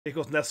It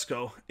goes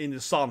Nezuko in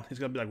the sun. He's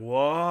gonna be like,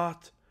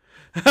 what?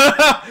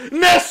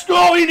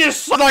 Nezuko in the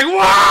sun! Like,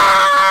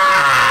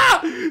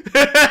 what?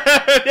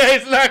 Yeah,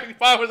 his electric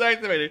power is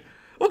activating.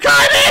 Okay,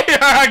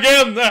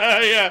 again!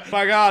 Yeah.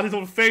 My god, his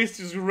whole face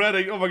is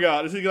reddening. Oh my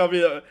god, is he gonna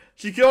be a...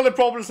 She can only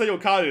probably say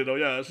Yokatta though,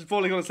 yeah. She's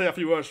probably gonna say a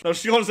few words. No,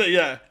 she's gonna say,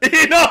 yeah.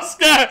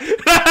 Inosuke!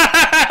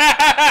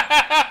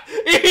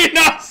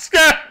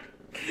 Inosuke!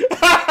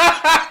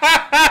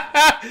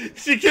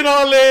 She can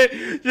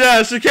only...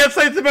 Yeah, she can't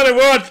say too many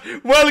words.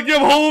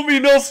 Welcome home,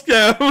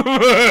 Inosuke!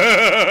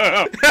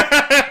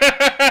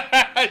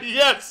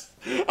 Yes!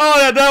 Oh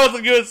yeah, that was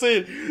a good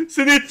scene.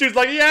 Shinichi's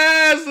like,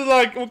 yes!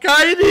 Like,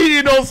 okay,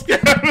 Inosuke!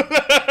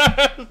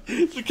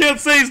 She can't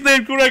say his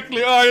name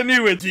correctly. Oh, I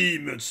knew it.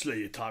 Demon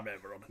Slayer time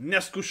ever on.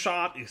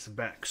 Nezuko-chan is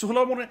back. So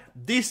hello everyone,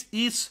 this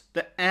is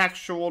the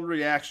actual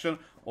reaction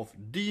of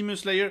Demon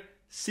Slayer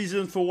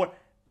Season 4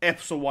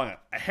 Episode 1.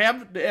 I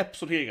have the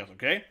episode here, guys,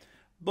 okay?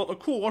 But of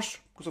course,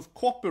 because of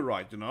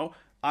copyright, you know,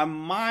 I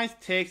might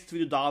take the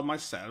video down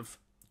myself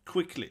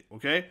quickly,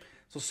 okay?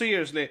 So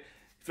seriously,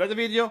 if you like the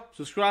video,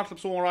 subscribe to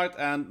the right,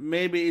 and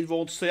maybe it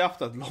won't stay up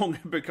that long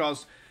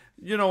because,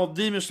 you know,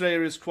 Demon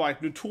Slayer is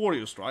quite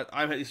notorious, right?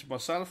 I've had issues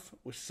myself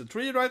with Season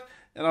 3, right?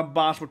 And a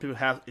bunch of people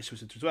have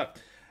issues with Season 2 as well.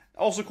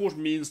 Also, of course,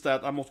 means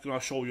that I'm not gonna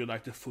show you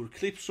like the full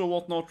clips or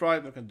whatnot,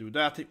 right? I can do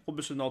that.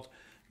 Obviously not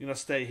gonna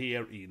stay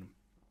here in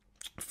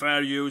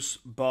fair use,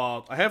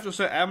 but I have to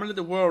say I'm a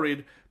little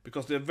worried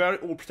because they're very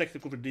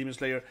overprotective of the Demon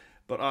Slayer,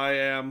 but I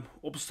am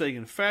obviously staying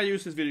in fair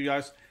use this video,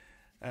 guys.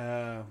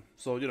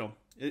 So, you know,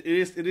 it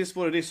is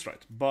what it is,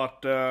 right?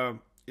 But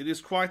it is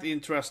quite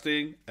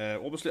interesting.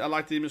 Obviously, I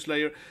like Demon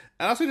Slayer,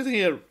 and I say this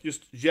here,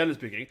 just generally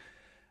speaking,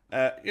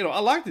 you know, I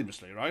like Demon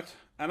Slayer, right?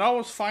 And I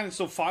always find it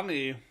so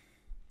funny.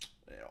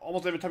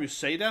 Almost every time you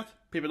say that,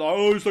 people are,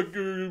 oh, it's like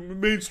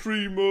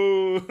mainstream,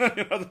 you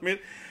know what I mean?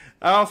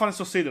 I find it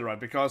so silly, right?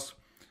 Because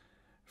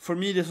for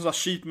me, this was a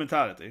cheap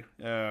mentality.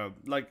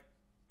 Like,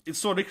 it's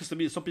so ridiculous to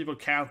me. Some people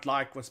can't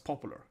like what's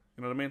popular.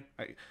 You know what I mean?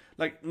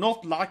 Like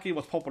not liking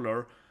what's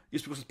popular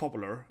is because it's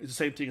popular. It's the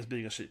same thing as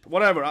being a sheep.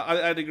 Whatever,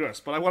 I digress.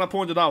 But I want to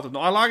point it out. No,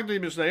 I like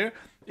Demon Slayer.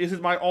 Is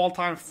it my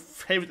all-time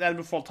favorite anime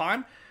of all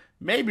time?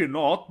 Maybe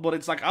not, but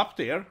it's like up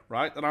there,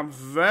 right? And I'm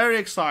very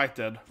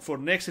excited for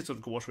next season,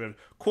 of course. We have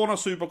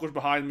Konosuba, of course,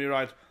 behind me,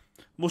 right?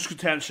 Mushoku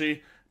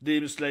Tensei,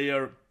 Demon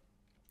Slayer,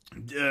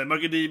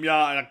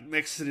 Macadamia.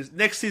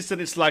 Next season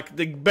is like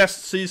the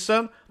best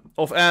season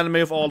of anime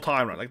of all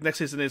time, right? Like next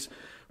season is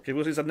okay.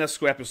 Because it's a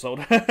Nezuko episode.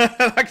 Like,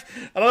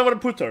 I don't know where to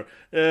put her.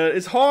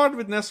 It's hard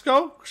with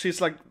Nezuko.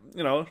 She's like,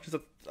 you know, she's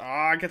a.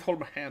 I can't hold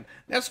my hand.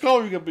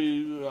 Nezuko, you can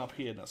be up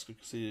here. Nezuko, you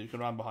can see, you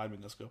can run behind me,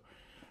 Nezuko.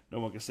 No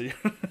one can see you.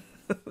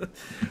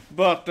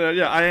 But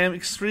yeah, I am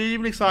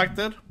extremely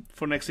excited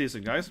for next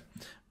season, guys.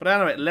 But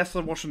anyway, let's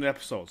start watching the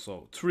episode.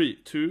 So 3,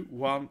 2,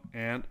 1,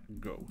 and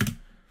go.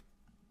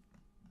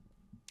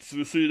 So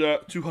we see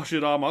the two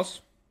Hashiramas.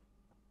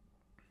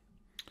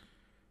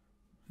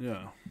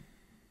 Yeah.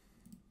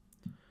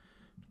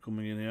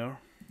 Coming in here.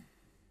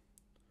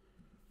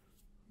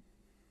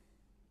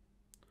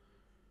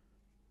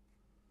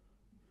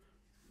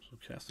 So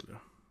castle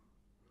there.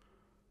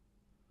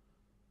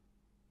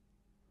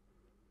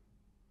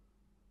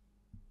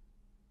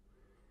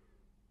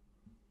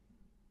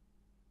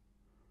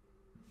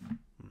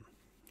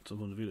 So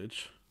from the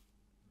village.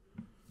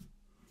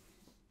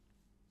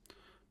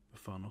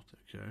 Fan not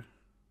okay.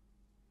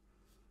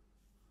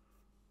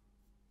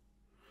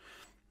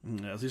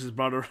 Yes, this is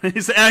brother.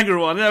 He's the angry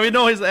one. Yeah, we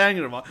know he's the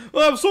angry one.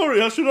 Oh, I'm sorry,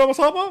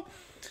 Hashira-sama.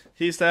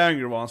 He's the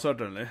angry one,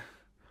 certainly.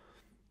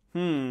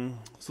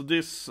 So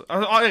this,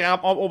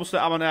 obviously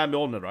I'm an anime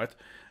only, right?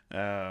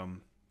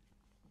 I'm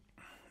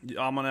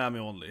an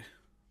anime only.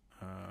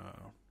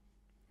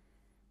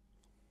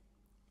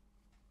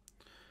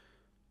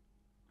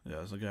 Yeah,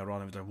 there's a guy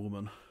running with a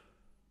woman.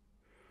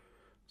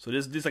 So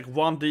this like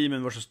one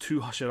demon versus two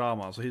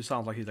Hashirama. So he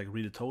sounds like he's like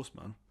really toast,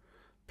 man.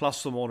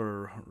 Plus some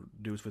other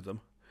dudes with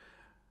them.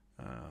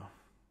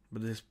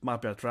 But this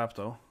might be a trap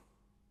though.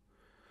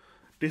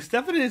 This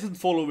definitely isn't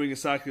following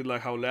exactly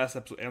like how last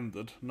episode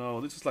ended.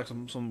 No, this is like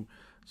some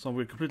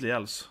weird completely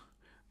else.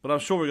 But I'm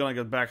sure we're gonna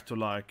get back to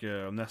like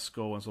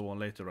Nezuko and so on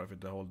later, right?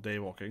 With the whole day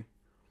walking.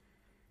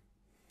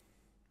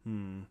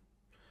 Well,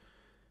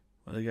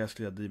 I guess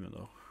clear demon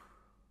though.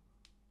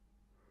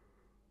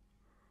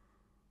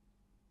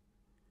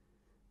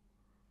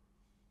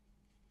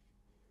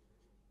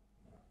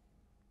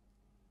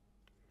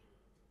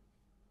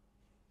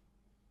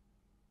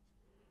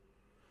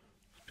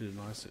 Pretty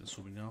nice in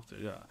zooming out there,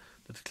 yeah.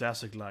 That's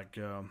classic like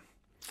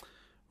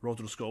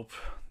rotoscope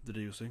that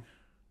they're using.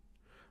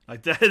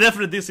 Like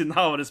definitely this in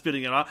now when it's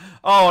spinning around.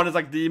 Oh, and it's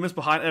like demons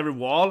behind every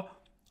wall.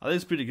 I think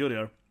it's pretty good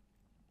here.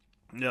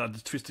 Yeah,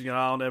 just twisting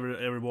around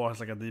every wall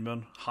has like a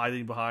demon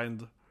hiding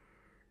behind.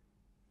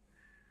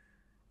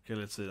 Okay,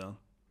 let's see then.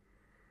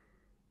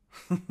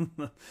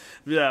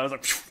 Yeah, I was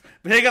like,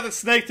 but he got the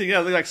snake thing, yeah,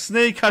 like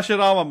snake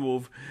Hashirama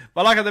move.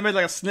 But I like how they made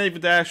like a snake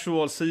with the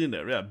actual scene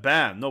there. Yeah,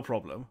 bam, no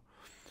problem.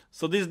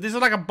 So these are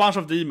like a bunch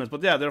of demons,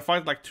 but yeah, they're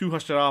fighting like 2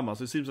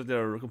 Hashiramas. It seems like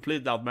they're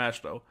completely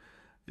outmatched though.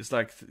 It's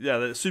like, yeah,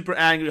 the super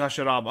angry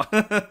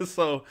Hashirama.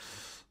 So,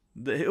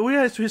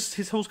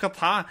 his whole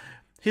katana.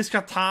 His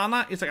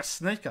katana is like a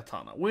snake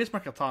katana. Where's my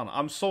katana?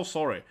 I'm so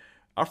sorry.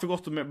 I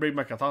forgot to bring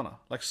my katana.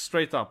 Like,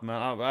 straight up,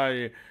 man.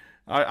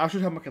 I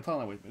should have my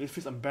katana with me. It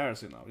feels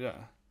embarrassing now, yeah.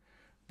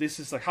 This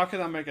is like, how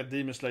can I make a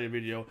Demon Slayer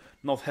video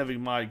not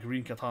having my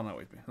green katana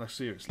with me? Like,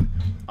 seriously.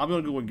 I'm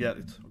gonna go and get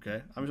it,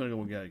 okay? I'm just gonna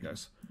go and get it,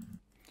 guys.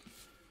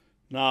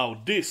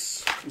 Now,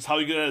 this is how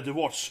you're gonna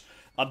watch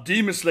a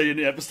Demon Slayer in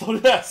the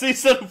episode. Yeah,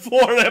 season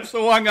 4,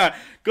 episode 1, guy.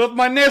 Got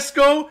my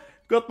Nezuko,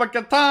 got my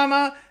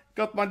katana,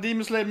 got my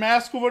Demon Slayer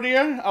mask over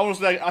there. I was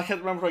like, I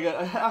can't remember again.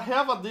 I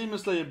have a Demon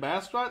Slayer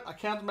mask, right? I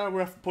can't remember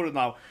where I put it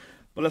now.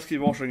 But let's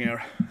keep watching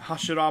here.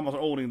 Hashiramas are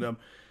owning them.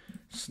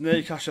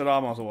 Snake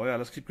Hashiramas, oh yeah,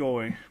 let's keep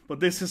going. But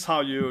this is how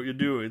you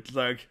do it.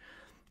 Like,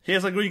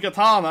 here's a green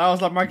katana. I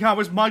was like, my god,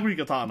 where's my green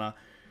katana?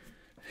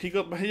 He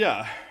got my,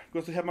 yeah,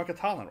 got to have my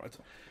katana, right?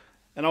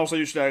 And also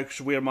usually I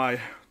wear my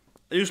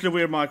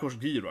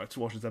Koshigi, right, to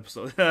watch this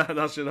episode.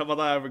 That's it, but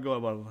I forgot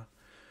about it.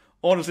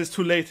 Honestly, it's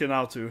too late here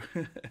now to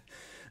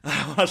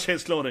I want to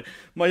change clothing.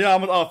 My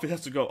Yama outfit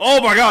has to go.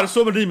 Oh my god, there's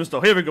so many demons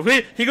though. Here we go.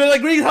 He got a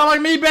green katana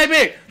like me,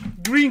 baby!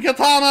 Green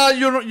katana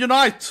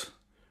unite!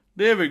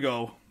 There we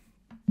go.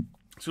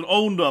 He's gonna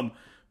own them.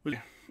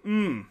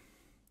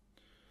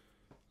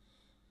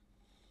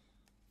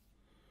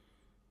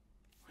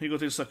 He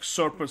got his like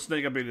serpent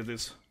snake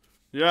abilities.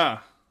 Yeah.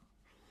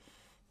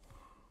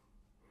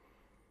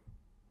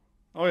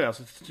 Oh yeah,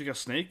 so it's like a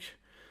snake.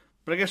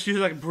 But I guess she's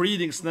like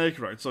breeding snake,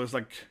 right? So it's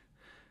like,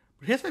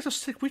 but he has to actually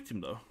stick with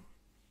him though.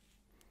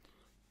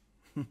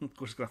 Of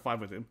course he's gonna fight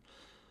with him.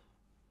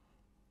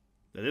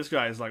 Yeah, this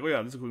guy is like, oh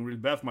yeah, this is going really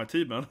bad for my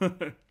team, man.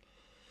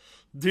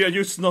 They are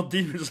used to not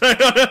demons.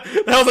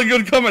 That was a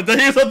good comment.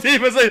 They are not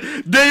demons.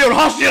 They are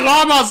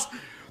Hashiramas!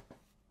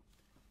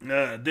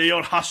 They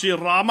are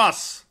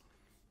Hashiramas!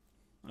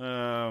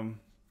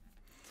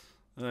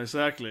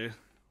 Exactly.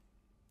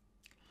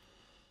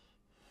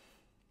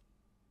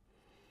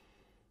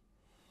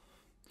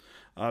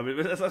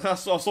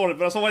 Sorry,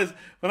 but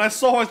when I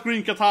saw his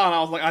green katana,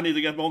 I was like, I need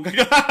to get my own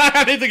katana.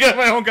 I need to get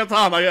my own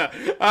katana, yeah.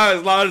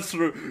 That's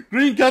true.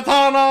 Green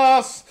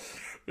katanas!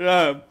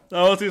 Yeah,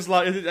 that was just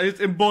like, it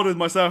embodied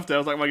myself there. I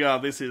was like, my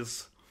god, this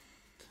is...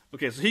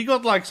 Okay, so he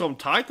got like some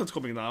titans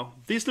coming now.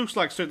 This looks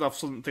like straight off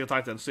some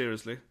titans,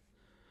 seriously.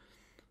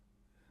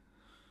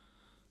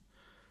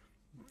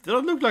 They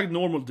don't look like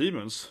normal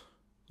demons.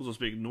 So to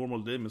speak, normal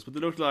demons, but they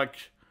look like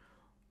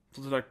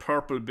something like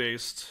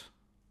purple-based.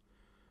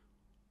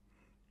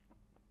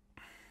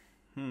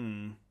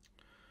 There's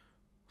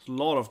a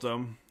lot of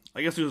them.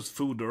 I guess it's just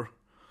fooder.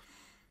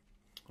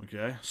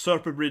 Okay.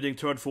 Serpent breeding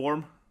third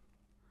form.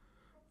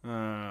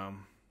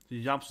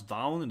 He jumps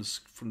down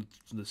from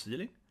the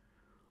ceiling.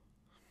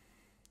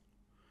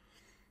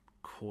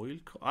 Coil.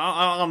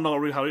 I don't know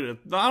really how he did it.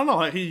 I don't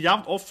know. He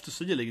jumped off the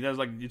ceiling and then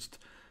like just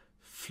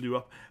flew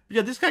up. But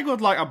yeah, this guy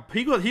got like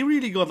he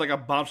really got like a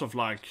bunch of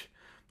like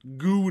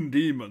goon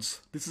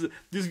demons. This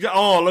guy.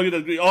 Oh, look at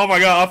that green. Oh my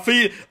god,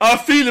 I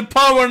feel the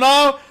power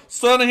now.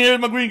 Standing here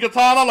with my green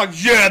katana, like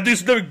yeah,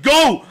 there we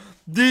go.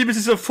 Demons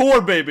is a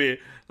 4, baby.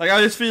 Like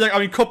I just feel like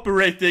I'm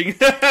copywriting.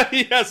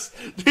 Yes,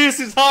 this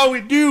is how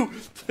we do.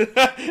 He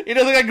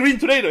does like a green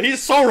tornado.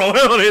 He's Sorrow.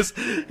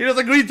 He does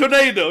a green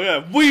tornado.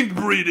 Yeah, wind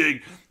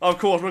breeding. Of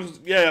course,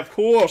 yeah, of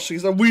course,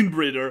 he's a wind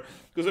breeder.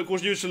 Because of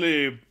course,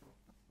 usually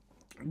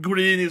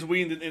green is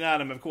wind in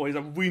anime. Of course, he's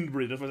a wind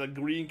breeder. So it's a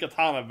green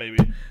katana, baby.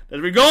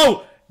 There we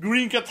go.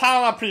 Green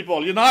katana,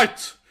 people,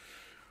 unite.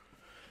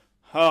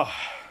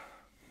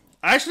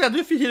 Actually, I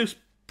do think he looks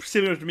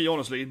similar to me,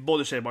 honestly, in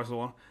body shape and so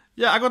on.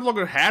 Yeah, I got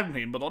longer hair than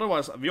him, but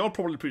otherwise, we are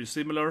probably pretty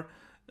similar.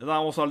 And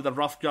I'm also a little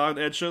rough guy on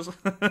the edges.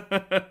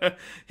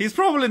 He's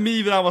probably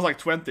me when I was like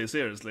 20,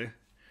 seriously.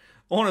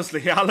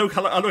 Honestly, I look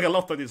a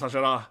lot like this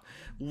Hashira.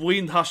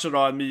 Wind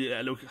Hashira and me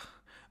look...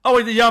 Oh,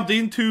 wait, they jumped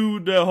into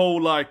the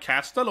whole, like,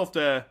 castle of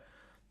the...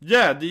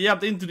 Yeah, they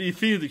jumped into the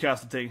Infinity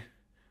Castle thing,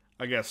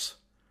 I guess.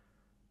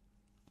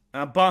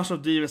 And a bunch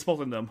of demons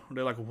spotting them.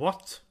 They're like,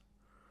 what?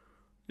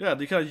 Yeah,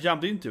 they kind of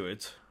jumped into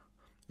it.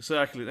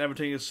 Exactly, and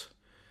everything is...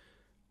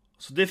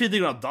 So they think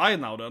they're gonna die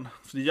now then.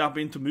 So they jump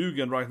into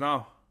Mugen right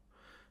now.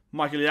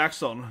 Michael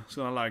Jackson is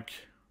gonna like...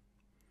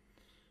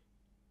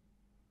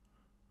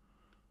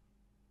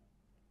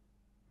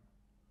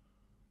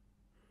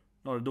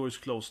 No, the door is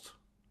closed.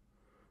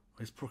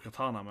 His poor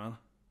katana, man.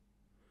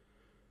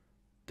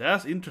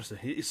 That's interesting.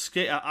 He is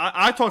scared.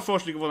 I thought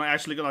first they were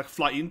actually gonna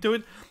fly into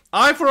it.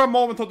 I for a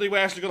moment thought they were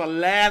actually gonna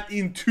land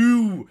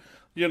into...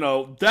 You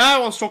know, that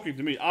was shocking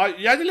to me.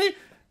 Actually,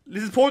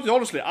 this is pointed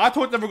honestly. I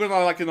thought they were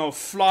gonna, like, you know,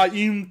 fly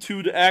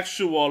into the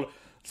actual.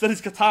 So his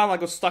katana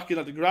got stuck in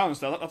at the ground and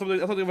stuff. I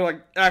thought they were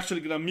like actually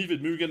gonna meet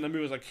with Mugen and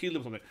Mugen was like kill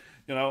him or something.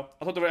 You know,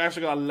 I thought they were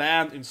actually gonna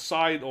land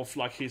inside of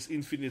like his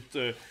infinite,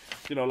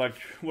 you know, like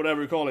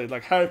whatever you call it,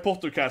 like Harry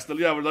Potter castle.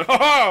 Yeah, we're like,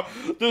 haha,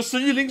 the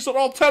ceilings are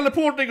all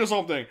teleporting or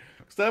something.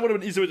 Because that would have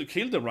been an easy way to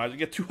kill them, right? You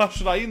get 2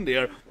 Hashira in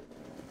there.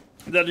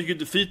 Then you could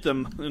defeat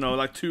them, you know,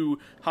 like 2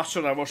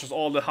 Hashira versus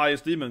all the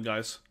highest demon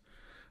guys.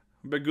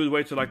 Be a good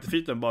way to like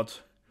defeat them,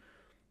 but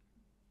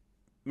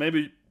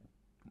maybe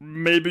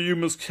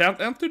humans can't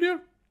enter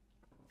there.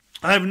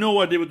 I have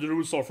no idea what the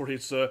rules are for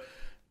his.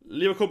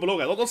 Leave a comment below,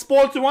 guys. Don't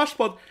spoil too much,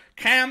 but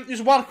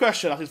just one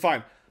question. That is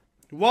fine.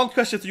 One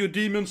question to you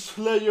Demon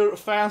Slayer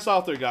fans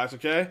out there, guys.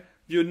 Okay,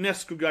 you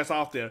Nezuko guys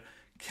out there.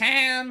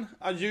 Can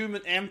a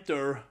human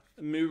enter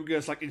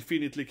Mugen's like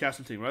infinitely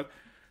castle team, right?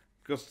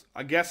 Because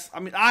I guess, I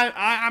mean,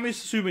 I'm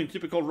assuming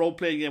typical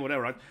role-playing game,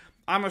 whatever, right?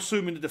 I'm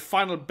assuming that the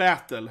final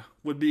battle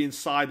would be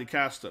inside the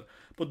castle.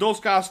 But those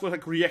guys were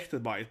like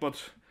reacted by it.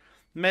 But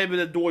maybe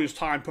the door is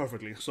timed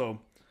perfectly, so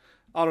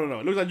I don't know.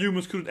 It looks like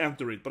humans couldn't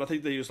enter it, but I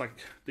think they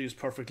used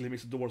perfectly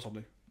mixed the door or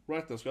something.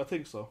 Right, Nezuko? I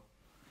think so.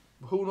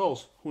 But who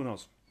knows? Who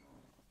knows?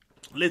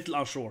 Little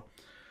unsure.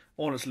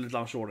 Honestly,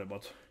 little unsure there,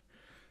 but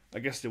I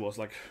guess it was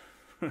like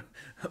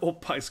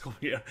Oppa is coming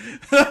here.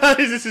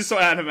 This is so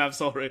anime, I'm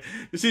sorry.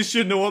 You see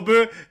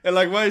Shinobu, and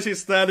like, why is she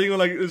standing on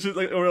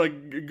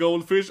like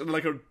goldfish, and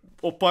like her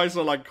Oppa is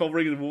like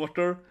covering in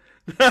water?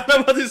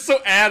 But it's so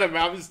anime.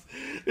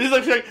 It's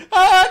like, thank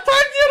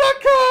you,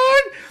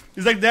 Narun!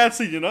 It's like that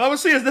scene, you know? I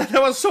was serious, that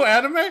was so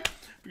anime,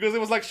 because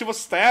it was like she was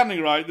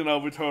standing, right, you know,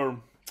 with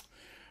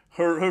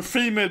her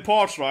female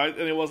parts, right?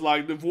 And it was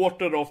like the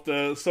water of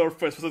the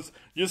surface was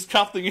just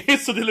cutting it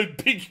so they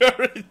look bigger.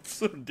 It's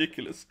so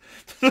ridiculous.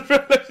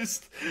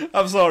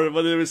 I'm sorry,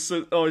 but it was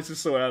so, it's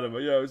just so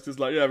anime. Yeah, it's just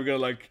like, yeah, we're gonna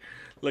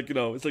like you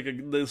know, it's like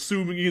they're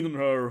zooming in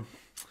on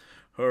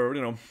her,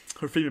 you know,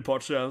 her female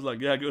parts. Yeah, I was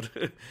like, yeah, good.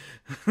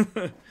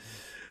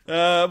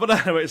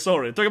 But anyway,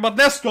 sorry. Talking about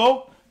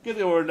Nezuko. Get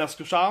over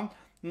Nezuko-chan.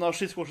 Now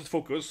she's got to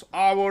focus.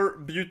 Our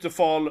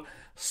beautiful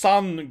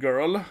sun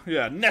girl.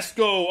 Yeah,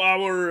 Nezuko,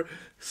 our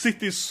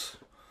city's.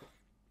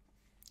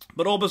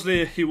 But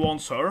obviously he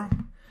wants her.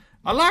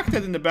 I like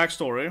that in the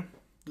backstory.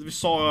 We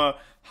saw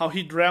how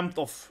he dreamt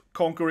of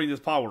conquering his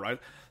power, right?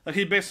 Like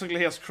he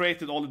basically has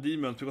created all the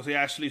demons because he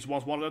actually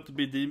wants one of them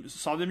to be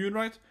sun immune,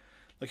 right?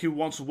 Like he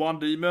wants one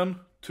demon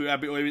to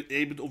be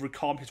able to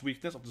overcome his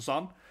weakness of the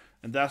sun.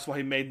 And that's why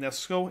he made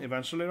Nezuko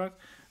eventually, right?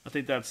 I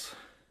think that's...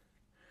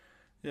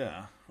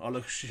 Yeah. Oh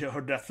look,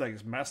 her death flag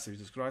is massive,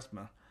 Jesus Christ,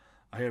 man.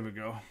 Here we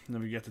go.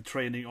 Then we get the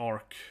training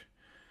arc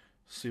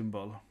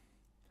symbol.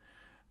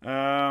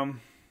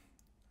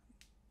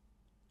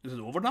 Is it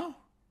over now?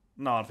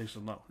 No, I think so.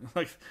 No,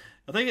 like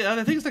I think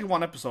it's like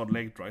 1 episode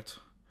late, right?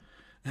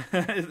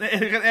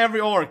 Every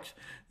arc,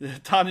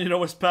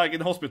 Tanjiro is back in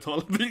the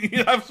hospital.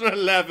 I'm so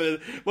laughing.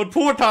 But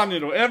poor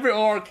Tanjiro. Every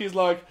arc is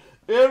like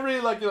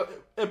every like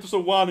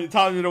episode 1.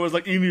 Tanjiro is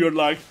like injured.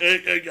 Like,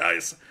 hey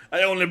guys,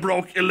 I only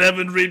broke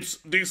 11 ribs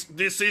this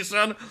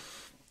season.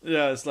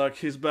 Yeah, it's like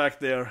he's back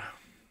there.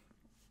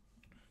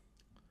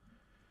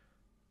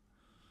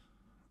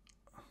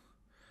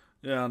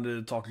 Yeah, and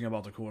they're talking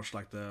about, of course,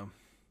 like the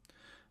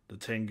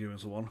Tengu and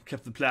so on.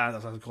 Captain Planet,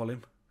 as I call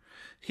him.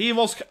 He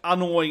was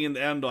annoying in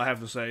the end, though, I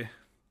have to say.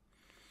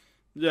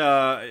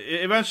 Yeah,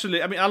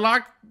 eventually, I mean, I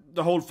liked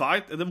the whole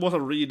fight, and it was a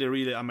really,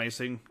 really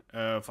amazing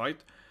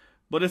fight.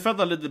 But it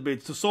felt a little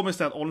bit, to some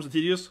extent, honestly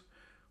tedious.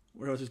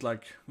 Where I was just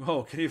like,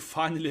 oh, can he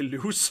finally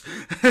lose?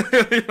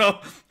 You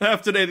know,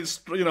 after that,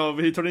 you know,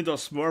 he turned into a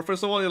Smurf or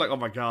so on, you're like, oh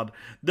my god.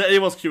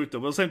 It was cute, though.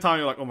 But at the same time,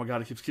 you're like, oh my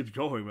god, he keeps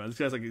going, man. This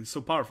guy's like, he's so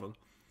powerful.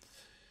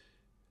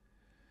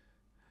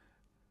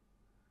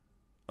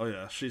 Oh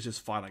yeah, she's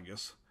just fine, I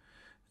guess.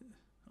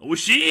 Oh,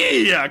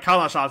 yeah,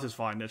 Kana-chan is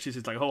fine. She's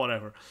just like, oh,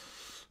 whatever.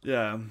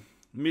 Yeah,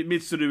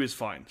 Mitsuru is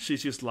fine.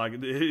 She's just like,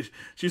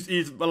 she's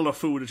eats a lot of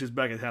food and she's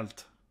back at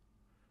health.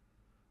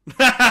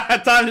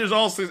 Tanjiro's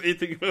also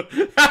eating food.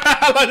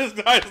 Like this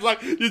guy is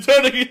like, you're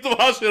turning into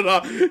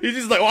Hashira. He's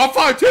just like, oh, I'm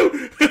fine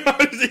too.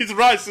 He eats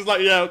rice. He's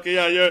like, yeah, okay,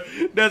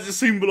 yeah, that's the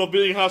symbol of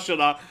being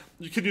Hashira.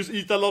 You can just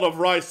eat a lot of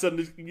rice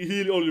and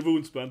heal all your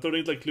wounds, man. Turn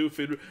it like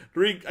Luffy.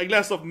 Drink a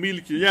glass of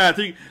milk. Yeah,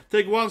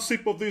 take 1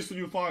 sip of this and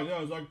you're fine.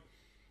 Yeah, it's like,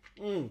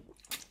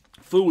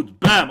 food.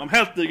 Bam, I'm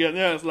healthy again.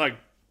 Yeah, it's like,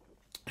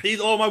 eat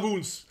all my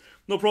wounds.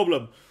 No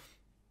problem.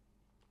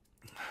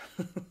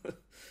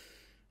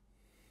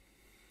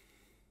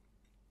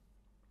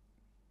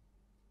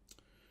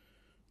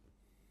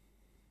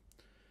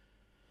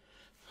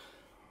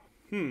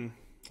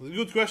 It's a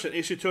good question.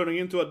 Is she turning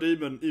into a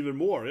demon even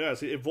more? Yeah, is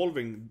she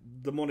evolving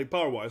demonic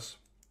power-wise?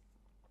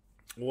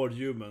 Or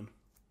human?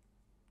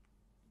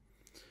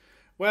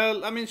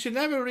 Well, I mean, she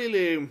never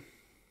really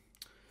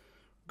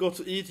got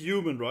to eat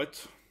human,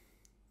 right?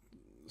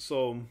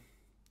 So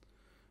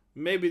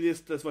maybe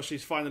that's why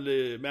she's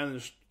finally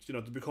managed, you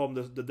know, to become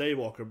the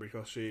Daywalker,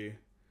 because she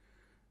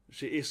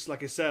is,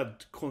 like I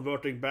said,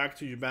 converting back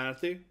to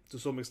humanity to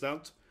some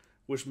extent,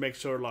 which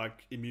makes her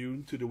like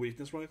immune to the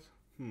weakness, right?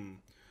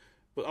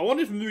 But I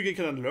wonder if Mugen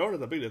can learn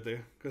that ability,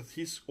 because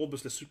he's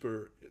obviously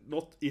super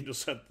not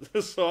innocent.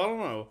 So I don't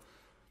know.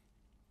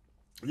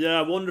 Yeah,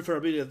 I wonder if her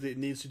ability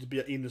needs you to be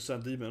an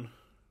innocent demon.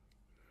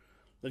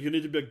 Like, you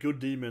need to be a good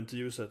demon to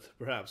use it,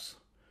 perhaps.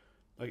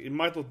 Like, it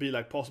might not be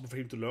like possible for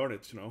him to learn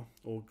it, you know,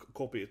 or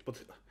copy it. But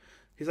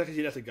he's like a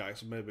genetic guy,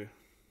 so maybe.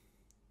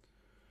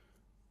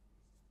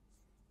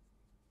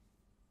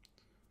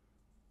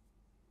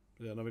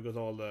 Yeah, now we got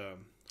all the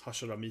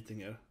Hashira meeting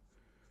here.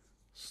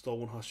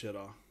 Stone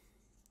Hashira.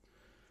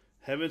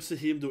 Haven't seen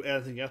him do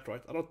anything yet,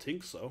 right? I don't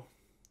think so.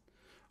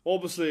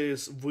 Obviously,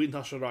 Wind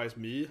Hashira is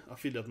me. I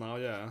feel that now,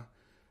 yeah.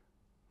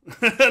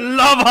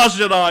 Love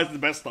Hashira is the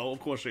best though, of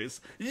course she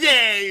is.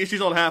 Yay! She's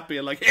all happy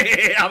and like,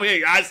 hey, I'm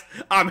here guys,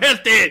 I'm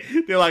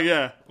healthy! They're like,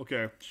 yeah,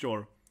 okay,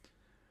 sure.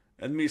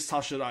 And Miss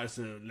Hashira is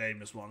the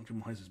lamest one.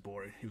 Come on, he's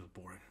boring. He was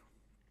boring.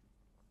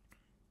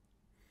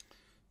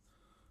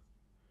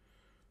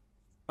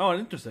 Oh,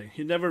 interesting.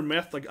 He never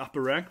met like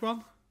upper rank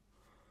one?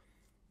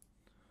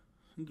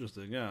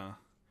 Interesting, yeah.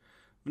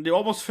 And they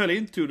almost fell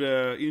into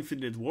the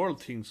infinite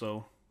world thing,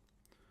 so...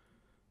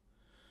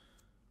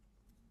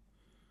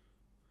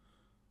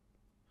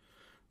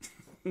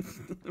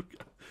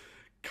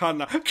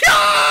 Kanna.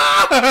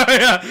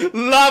 Yeah!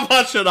 Love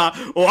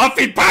Hashira! Oh, I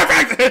feel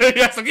perfect!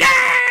 Yes,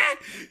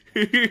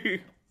 yeah!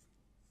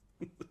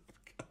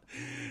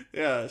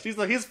 Yeah, she's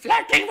like, he's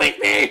flirting with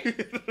me!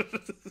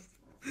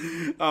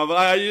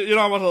 But you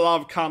know how much I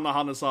love Kanna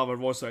Hanazawa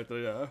voice actor,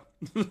 yeah.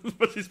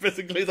 But she's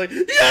basically like,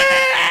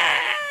 yeah!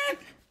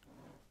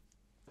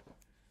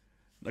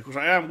 Of course,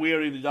 I am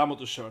wearing the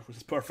Yamato shirt, which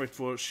is perfect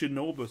for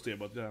Shinobu's there,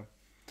 but yeah.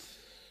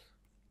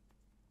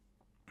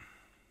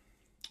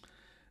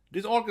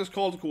 This arc is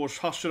called, of course,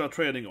 Hashira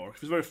Training Arc.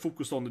 It's very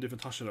focused on the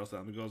different Hashiras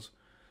then, because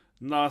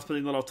now I'm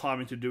spending a lot of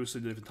time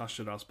introducing the different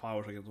Hashiras'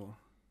 powers again. So.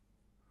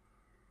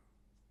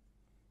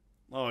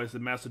 Oh, is the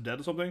master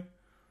dead or something?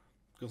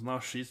 Because now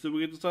she's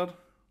doing it instead?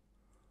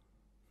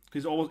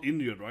 He's almost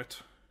injured, right?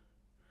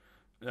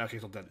 Yeah,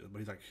 he's not dead yet,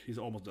 but he's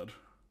almost dead.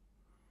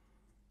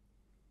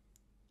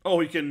 Oh,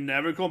 he can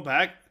never come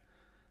back?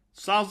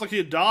 Sounds like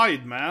he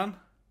died, man.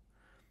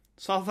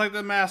 Sounds like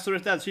the master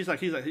is dead. She's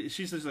like,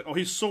 oh,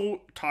 he's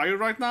so tired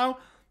right now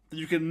that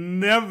you can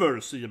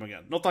never see him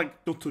again. Not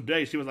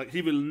today. She was like,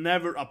 he will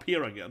never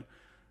appear again.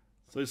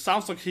 So it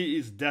sounds like he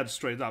is dead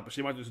straight up. But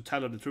she might just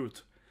tell her the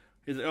truth.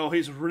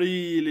 He's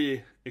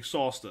really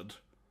exhausted.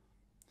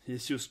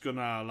 He's just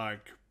gonna,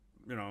 like,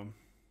 you know.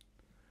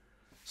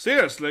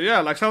 Seriously, yeah.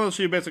 Like, sometimes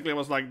she basically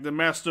was like, the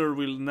master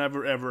will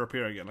never ever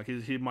appear again. Like,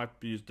 he might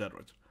be dead,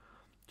 right?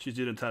 She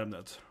didn't tell him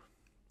that.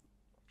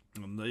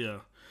 And yeah.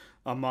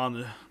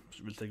 Aman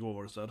will take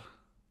over instead.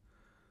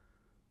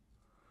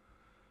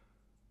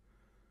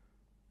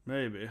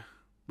 Maybe.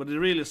 But it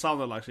really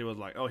sounded like she was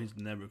like, oh, he's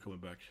never coming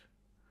back.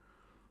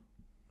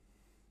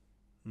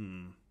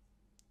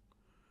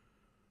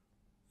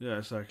 Yeah,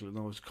 exactly.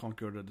 No, he's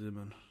conquered the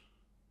demon.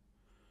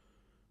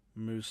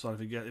 Musan,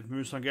 if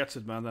Musan gets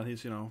it, man, then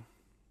he's, you know.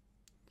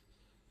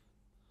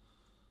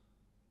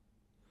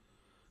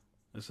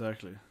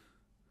 Exactly.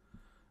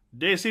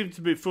 They seem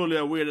to be fully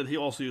aware that he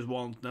also used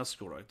one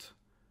Nezuko, right?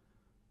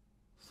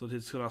 So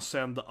he's gonna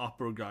send the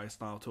upper guys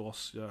now to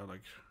us, yeah,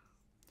 like...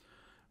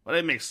 But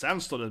it makes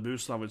sense though that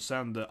Musan would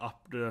send the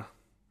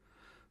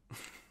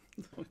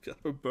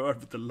her bird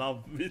with the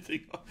love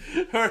meeting.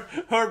 her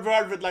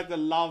bird with like the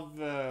love,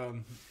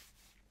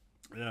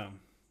 yeah.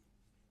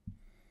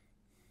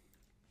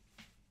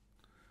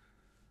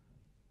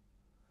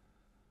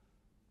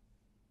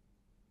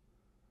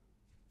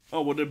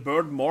 Oh, would the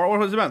bird more? What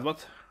was it meant?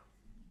 What?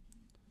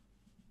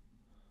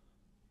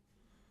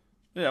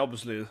 Yeah,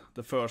 obviously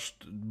the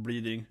first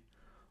breeding.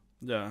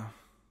 Yeah.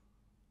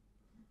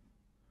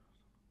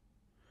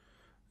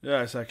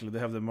 Yeah, exactly. They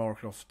have the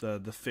mark of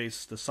the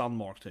face, the sun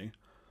mark thing.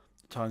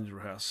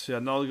 Tanjiro has. Yeah,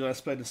 now they're gonna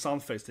explain the sun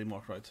face thing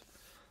mark, right?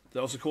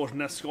 They also, of course,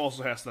 Nezuko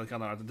also has that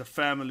kind of the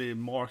family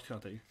mark kind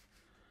of thing.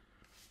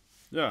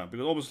 Yeah,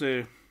 because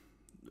obviously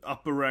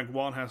upper rank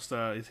 1 has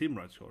it's him,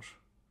 right, of course.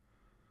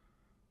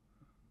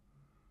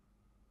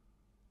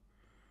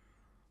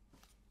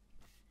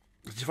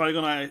 Is Jafari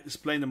gonna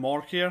explain the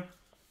mark here?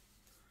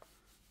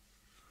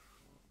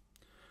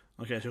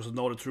 Okay, she doesn't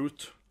know the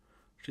truth.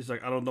 She's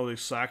like, I don't know the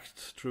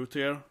exact truth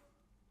here.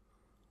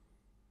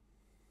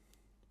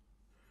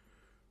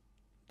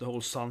 The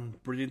whole sun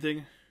breeding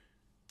thing.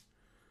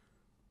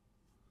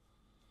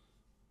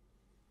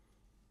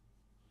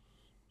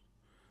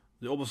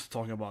 They're almost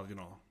talking about, you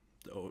know,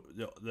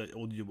 the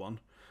audio one.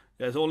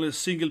 Yeah, there's only a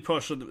single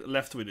person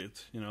left with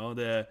it, you know.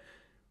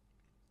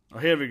 Oh,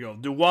 here we go.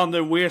 The one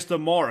that wears the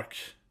mark.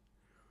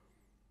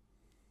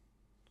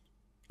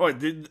 Oh,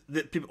 did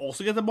people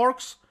also get the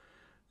marks?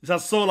 Is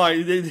that so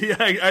like,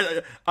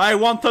 I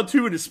want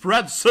tattoo and it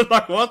spreads, so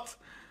like what?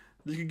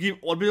 Did you give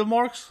all people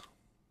marks?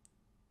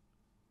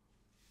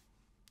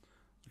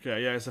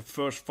 Okay, yeah, it's the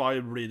first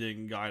fire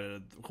breeding guy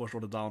that of course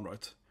wrote it down,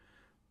 right?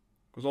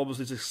 Because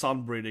obviously it's a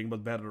sun breeding,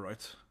 but better,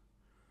 right?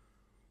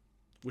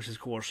 Which of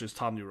course is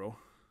Tanjiro.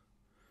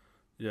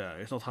 Yeah,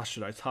 it's not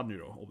Hashira, it's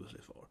Tanjiro, obviously.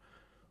 For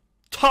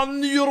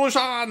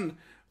Tanjiro-san!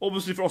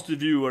 Obviously for us the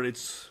viewer,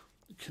 it's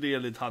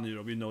clearly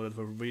Tanjiro, we know that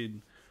for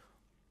reading.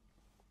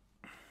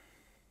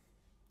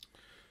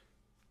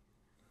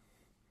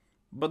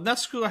 But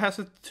Nezuko has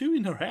a tattoo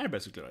in her hair,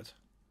 basically, right?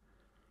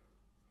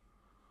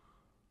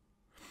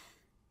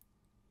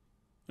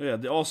 Yeah,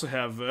 they also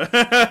have...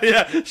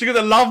 yeah, she got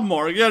a love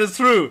mark. Yeah, it's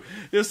true.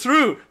 It's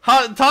true.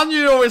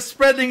 Tanjiro is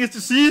spreading his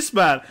disease,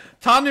 man.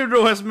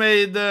 Tanjiro has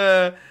made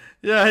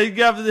Yeah, he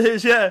got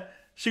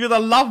she got a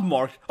love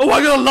mark. Oh,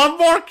 I got a love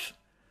mark.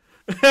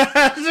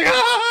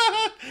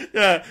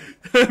 Yeah,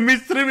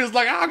 Mr. is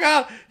like, oh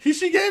god, he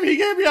gave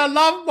me a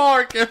love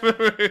mark.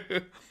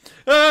 Today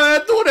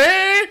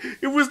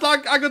it was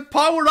like I got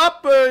powered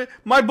up.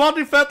 My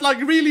body felt like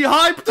really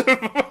hyped.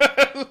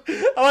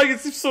 I like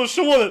it's so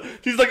sure.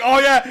 She's like, oh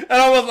yeah, and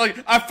I was like,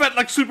 I felt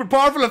like super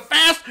powerful and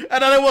fast, and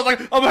then I was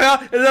like, oh my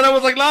god, and then I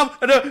was like, love,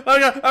 and then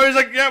I was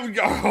like, yeah,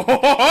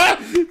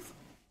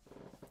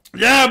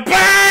 yeah,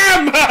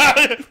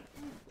 bam.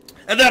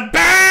 And then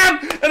BAM!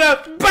 And then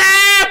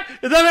BAM!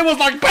 And then it was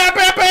like BAM,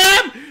 BAM,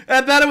 BAM!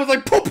 And then it was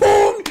like POOM,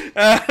 POOM!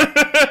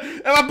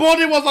 And my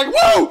body was like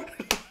WOO!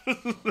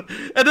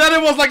 And then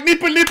it was like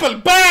nipple, nipple,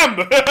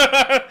 BAM!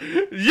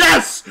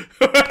 Yes!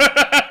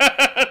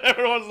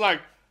 Everyone's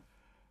like,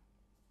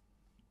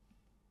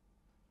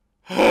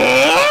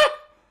 huh?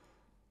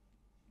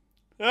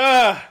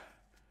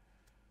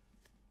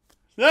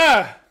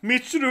 Yeah,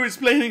 Mitsuru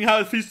explaining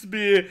how it feels to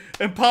be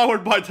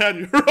empowered by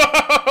Tanjiro.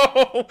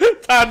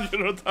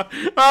 Tanjiro.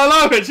 I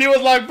love it. She was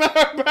like,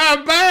 bam,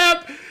 bam,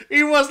 bam.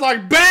 It was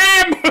like,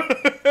 bam.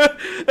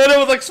 And it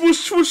was like, swoosh,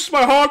 swoosh.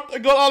 My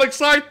heart got all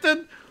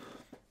excited.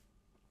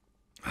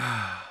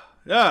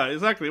 Yeah,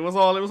 exactly. It was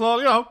all, you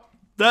know.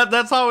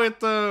 That's how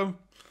it,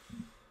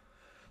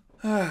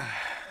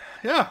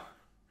 yeah.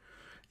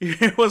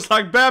 It was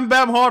like bam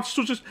bam heart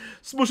smushy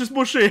smushy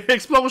smushy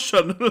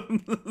explosion.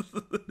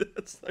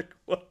 It's like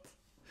what?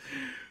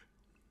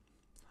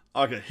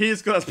 Okay,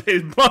 he's gonna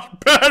explain much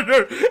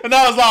better. And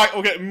I was like,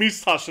 okay,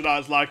 Miss Hashira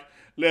is like,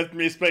 let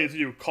me explain to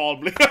you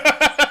calmly.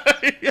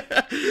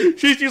 Yeah.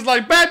 She's just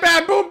like bam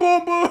bam boom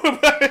boom boom.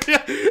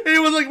 Yeah.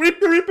 It was like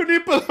ripple ripple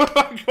ripple.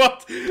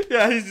 What?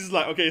 Yeah, he's just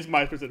like, okay, it's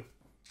my person.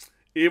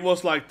 It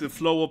was like the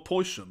flow of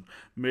poison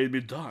made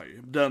me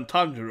die. Then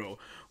Tanjiro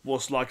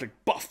was like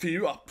buff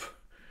you up.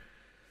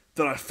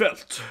 Then I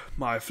felt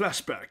my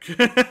flashback.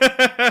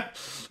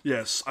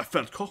 Yes, I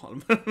felt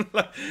calm.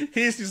 Like,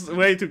 he's just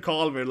way too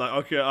calm. Like,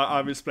 okay,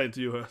 I'll explain to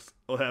you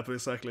what happened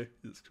exactly.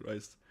 Jesus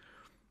Christ.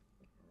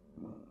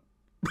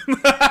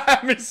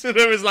 Mr.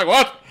 is like,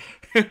 what?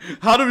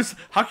 How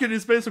can you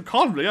explain so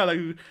calmly? Yeah,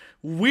 like,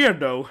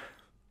 weirdo.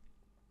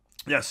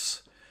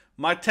 Yes,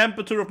 my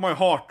temperature of my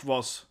heart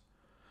was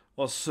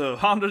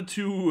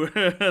 102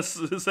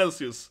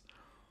 Celsius.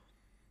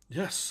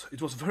 Yes,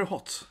 it was very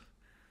hot.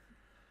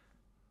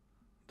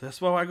 That's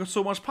why I got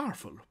so much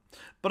powerful.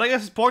 But I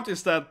guess his point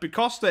is that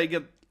because they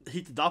get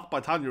heated up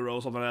by Tanjiro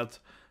or something like that,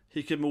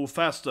 he can move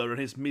faster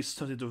and his mist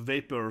turns into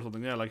vapor or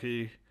something. Yeah, like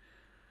I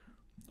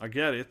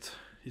get it.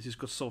 He just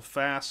got so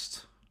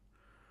fast.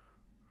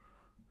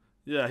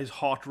 Yeah, his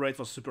heart rate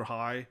was super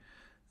high.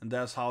 And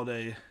that's how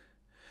they...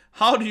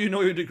 How do you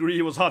know your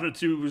degree was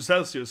 102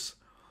 Celsius?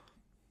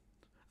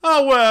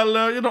 Oh,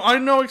 well, you know, I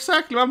know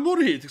exactly my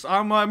body heat. Because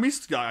I'm a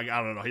mist guy.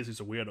 I don't know, he's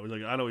just a weirdo. He's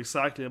like, I know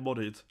exactly my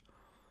body heat.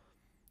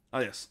 Ah,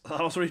 yes,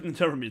 I was reading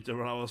thermometer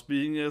when I was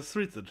being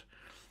treated.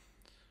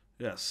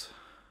 Yes,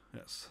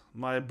 yes.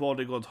 My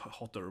body got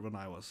hotter when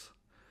I was.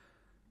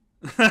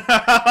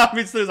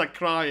 Mitsu's like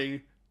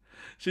crying.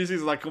 She's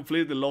like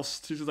completely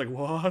lost. She's just like,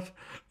 what?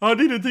 I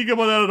didn't think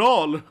about that at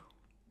all.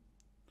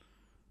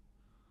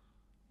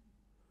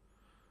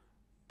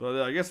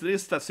 But I guess it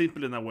is that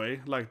simple in a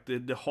way. Like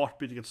the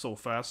heartbeat gets so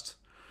fast.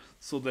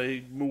 So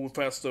they move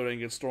faster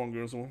and get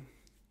stronger and so on.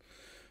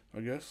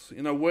 I guess.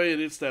 In a way it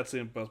is that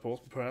simple, I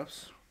suppose,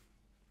 perhaps.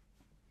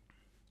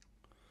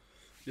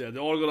 Yeah,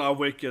 they're all gonna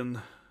awaken,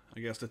 I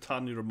guess, the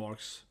Tanjiro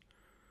marks.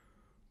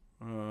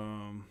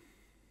 Yeah,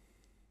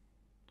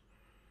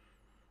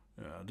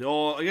 they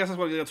all, I guess that's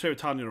what they got to say with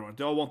Tanjiro, right?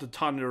 They all want the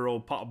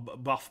Tanjiro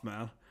buff,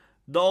 man.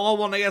 They all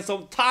want to get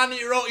some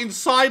Tanjiro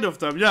inside of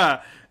them,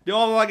 yeah. They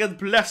all want to get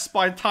blessed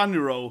by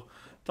Tanjiro.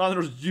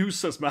 Tanjiro's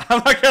useless, man.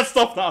 I can't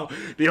stop now.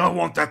 They all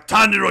want that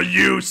Tanjiro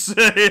use,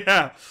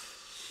 yeah.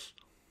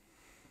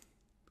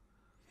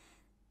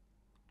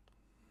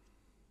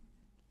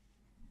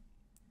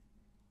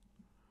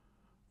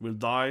 Will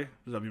die,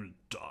 does that mean you will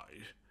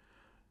die?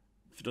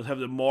 If you don't have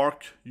the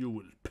mark, you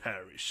will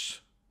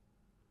perish.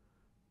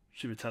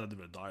 She will tell them they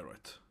will die,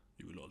 right?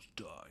 You will all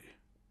die.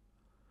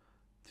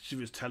 She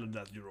will tell them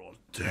that you're all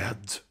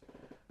dead.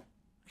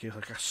 Okay, it's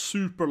like a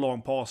super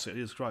long pause here,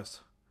 Jesus Christ.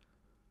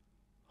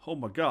 Oh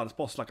my god, this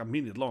pause is like a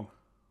minute long.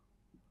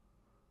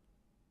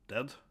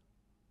 Dead?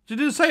 She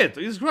didn't say it,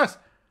 Jesus Christ.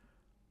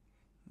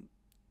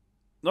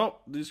 No,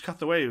 they just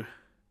cut away.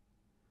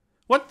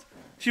 What?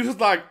 She was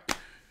like...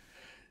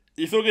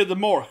 If you get the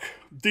mark,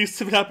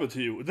 this will happen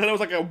to you. Then it was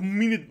like a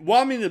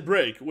 1 minute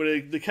break where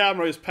the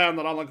camera is panned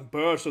around like a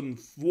birds and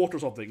water or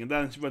something, and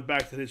then she went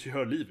back to she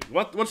heard leaving.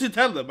 What did she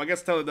tell them? I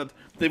guess tell them that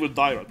they will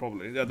die, right?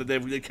 Probably. Yeah, that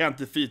they can't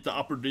defeat the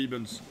upper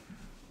demons.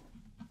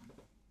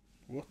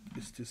 What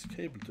is this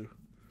cable to?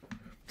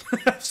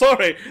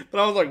 Sorry,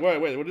 but I was like, wait,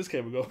 where did this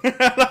cable go?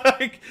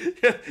 Like,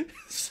 yeah,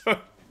 so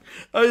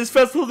I just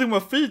felt something in my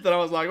feet, and I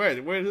was like,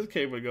 wait, where did this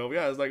cable go?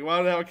 Yeah, it's like, why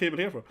do I have a cable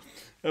here for?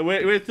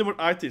 Wait, more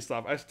IT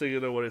stuff. I still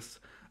know what it is.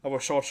 I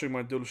was charging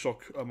my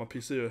DualShock on my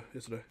PC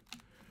yesterday.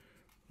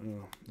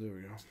 Oh, there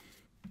we go.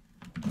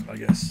 I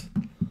guess.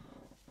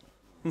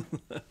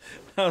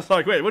 I was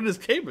like, wait, where did this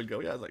cable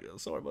go? Yeah, I was like, oh,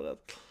 sorry about that.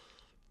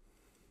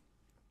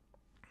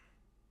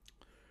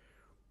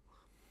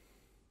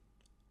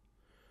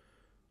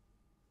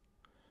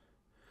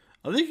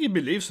 I think he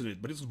believes in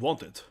it, but he doesn't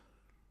want it.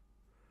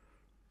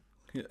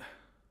 Yeah.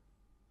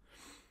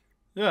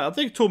 Yeah, I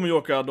think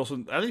Tomioka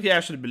doesn't... I think he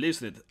actually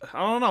believes in it. I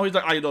don't know, he's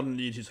like, I don't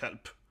need his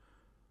help.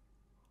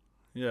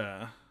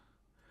 Yeah.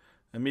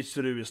 And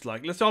Mitsuru is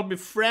like, let's all be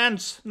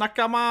friends,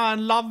 nakama,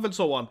 and love, and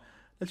so on.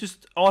 Let's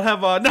just all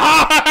have a... No!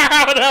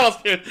 That was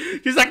good!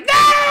 He's like,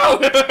 no!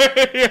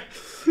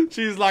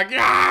 She's like,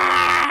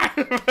 yeah!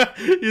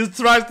 He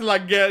tries to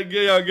like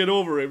get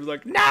over him. He's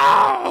like,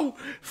 no!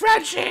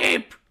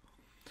 Friendship!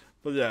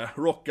 But yeah,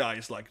 Rock Guy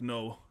is like,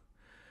 no.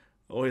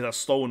 Oh, he's a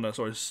stone,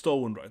 sorry,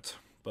 stone, right?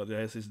 But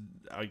yeah,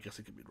 I guess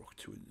it could be Rock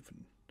too, if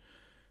you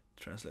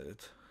translate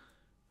it.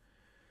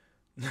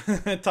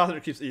 Tanner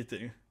keeps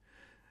eating.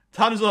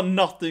 Tanner's on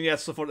nothing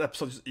else for the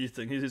episode, just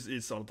eating. He just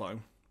eats all the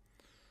time.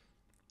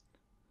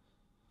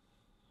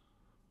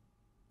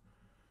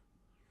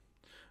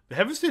 We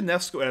haven't seen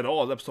Nezuko at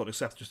all the episode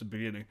except just the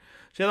beginning.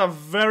 She had a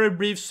very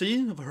brief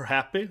scene of her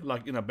happy,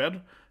 like in a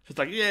bed. She's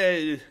like, yeah,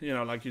 you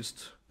know, like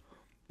just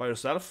by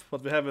herself.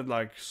 But we haven't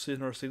like seen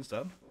her since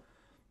then.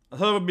 I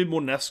thought it would be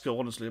more Nezuko,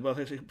 honestly, but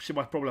I think she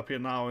might probably appear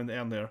now in the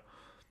end there.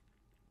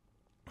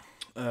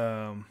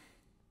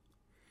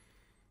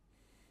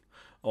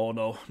 Oh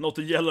no, not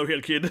the yellow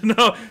hair kid.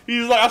 No,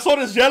 he's like, I saw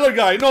this yellow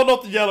guy. No,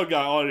 not the yellow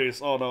guy. Oh, it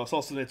is. Oh no,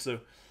 Zenitsu.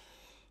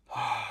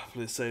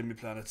 Please save me,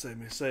 planet.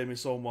 Save me,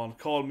 someone.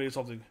 Call me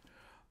something.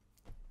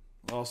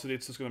 Oh,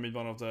 Zenitsu's gonna meet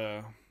one of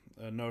the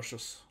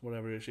nurses,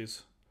 whatever she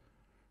is.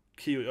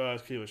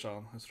 It's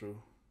Kiwi-chan, that's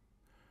true.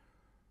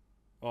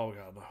 Oh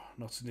god, no,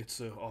 not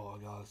Zenitsu. Oh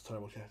god, it's a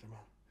terrible character, man.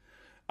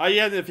 I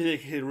genuinely feel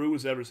like he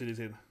ruins every scene he's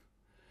in.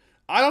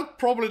 I don't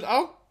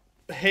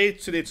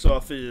hate Zenitsu, I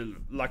feel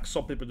like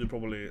some people do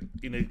probably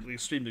in an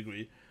extreme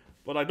degree.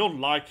 But I don't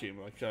like him,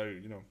 like,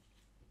 you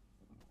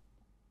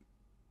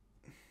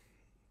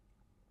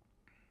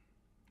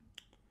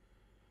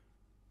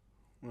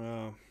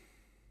know.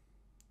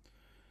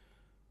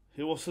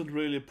 He wasn't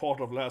really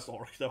part of last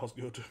arc, that was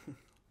good.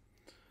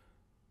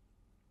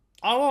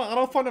 I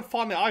don't find it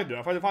funny either.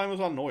 I find it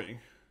annoying.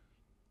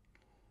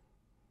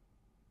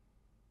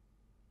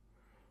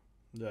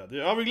 Yeah,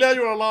 I'm glad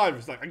you're alive.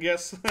 It's like, I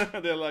guess.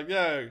 They're like,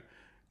 yeah,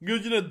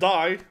 good you didn't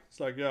die.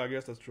 It's like, yeah, I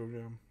guess that's true,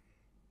 yeah.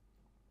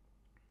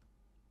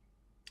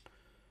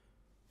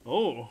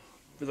 Oh,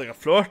 it's like a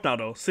flirt now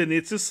though.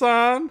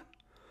 Zenitsu-san.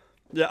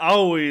 Yeah,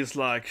 Aoi is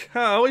like,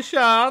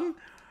 Aoi-chan.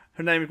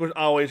 Her name, of course,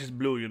 Aoi is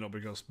blue, you know,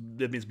 because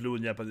that means blue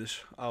in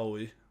Japanese.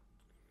 Aoi.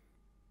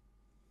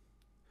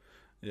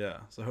 Yeah,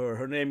 so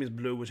her name is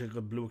Blue, which has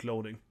got blue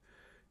clothing.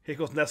 Here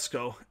goes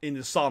Nezuko in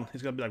the sun.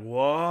 He's gonna be like,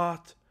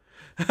 what?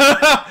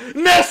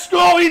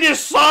 Nezuko in the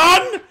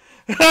sun?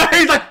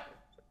 He's like,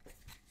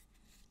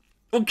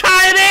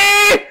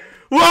 Okaede!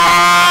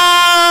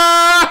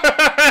 What?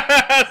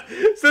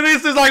 So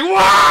this is like,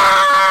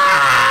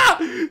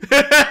 what?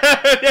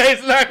 Yeah,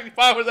 his electric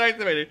powers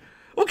activated.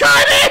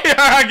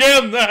 Okaede!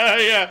 Again,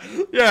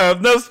 yeah,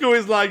 Nezuko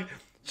is like,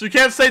 she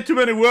can't say too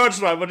many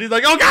words, right? But he's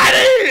like,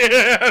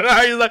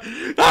 okay! He's like,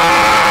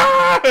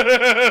 ah! So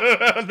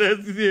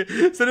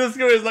this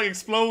guy is like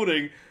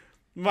exploding.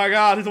 My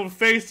god, his whole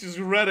face is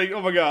redding.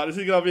 Oh my god, is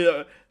he gonna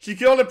be she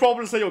can only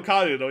probably say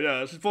Yokari though,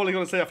 yeah. She's probably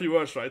gonna say a few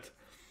words, right?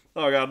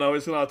 Oh god, no,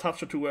 he's gonna touch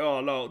her too. Oh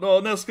no,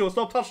 Nezuko,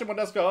 stop touching my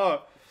Nezuko.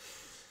 Oh.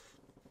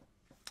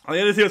 The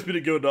editing was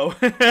pretty good though.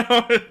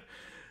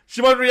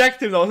 She might react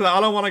to him though, like,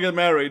 I don't wanna get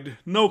married.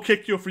 No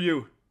kick you for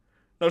you.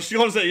 No, she's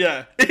gonna say,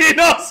 yeah.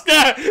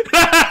 Inosuke!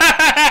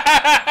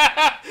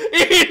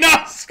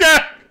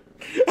 Inosuke!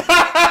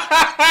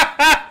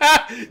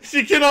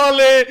 She can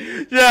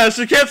only, yeah,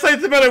 she can't say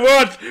too many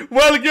words.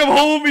 Welcome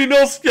home,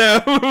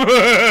 Inosuke!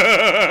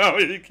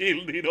 You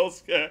killed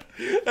Inosuke.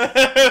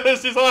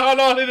 She's like, oh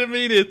no, I didn't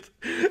mean it.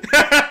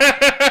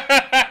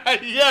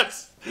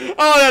 Yes!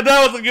 Oh yeah,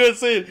 that was a good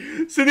scene.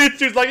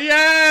 Zenitsu's like,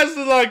 yes!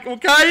 Like,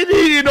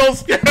 Okaede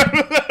Inosuke!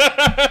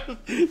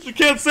 She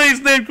can't say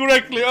his name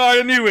correctly. Oh,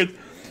 I knew it.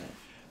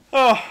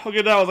 Oh,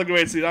 okay, that was a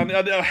great scene. I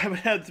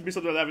had to be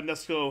something like that with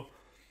Nezuko.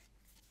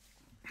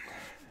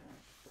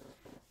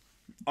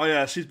 Oh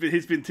yeah, he's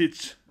been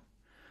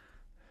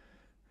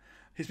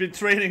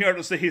training her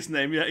to say his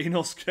name. Yeah,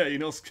 Inosuke.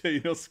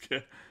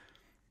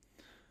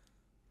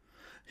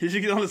 She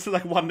can only say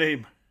like one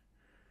name.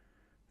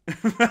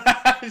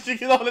 She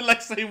can only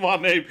like say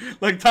one name.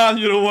 Like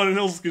Tanjiro one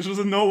Inosuke. She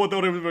doesn't know what the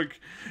other.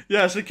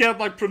 Yeah, she can't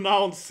like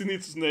pronounce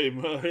Zenitsu's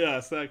name. Yeah,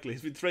 exactly.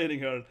 He's been training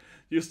her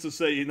just to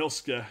say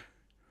Inosuke.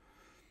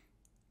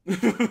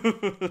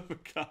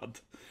 God,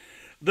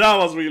 that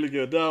was really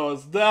good. That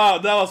was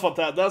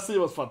fantastic. That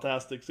scene was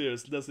fantastic.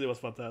 Seriously, that scene was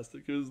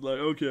fantastic. It was like,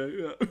 okay,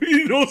 yeah,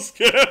 you're not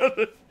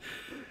scared.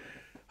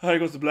 Here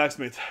goes the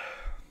blacksmith.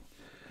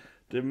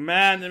 The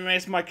man that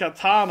makes my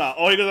katana.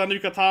 Oh, you got a new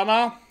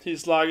katana?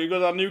 He's like, you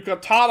got a new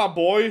katana,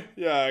 boy.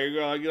 Yeah, you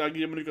gotta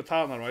give him a new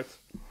katana, right?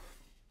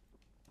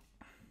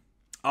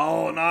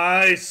 Oh,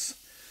 nice.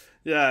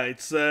 Yeah,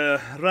 it's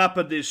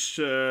rapidish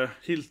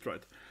hilt,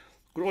 right?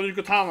 On your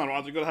katana,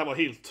 right? You gotta have a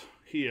hilt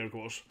here, of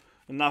course.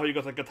 And now you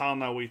got a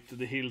katana with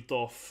the hilt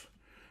of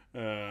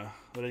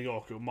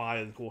Reigaku.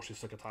 Mine, of course,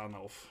 is a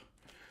katana of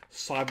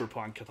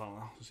Cyberpunk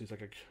katana. So it's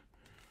like a...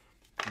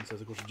 It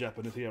says, of course,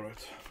 Japanese here,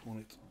 right? On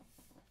it.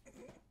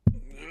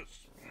 Yes.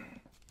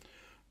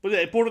 But yeah,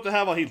 important to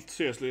have a hilt,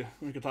 seriously,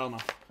 with katana.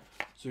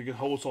 So you can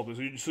hold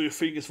something, so your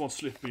fingers won't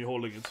slip when you're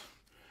holding it.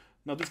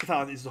 Now this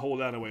katana is to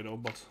hold anyway though,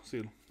 but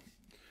still.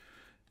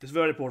 It's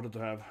very important to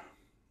have.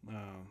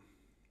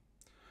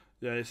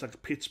 Yeah, it's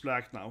like pitch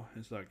black now.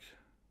 It's like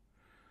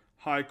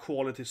high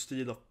quality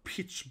steel of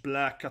pitch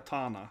black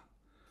katana.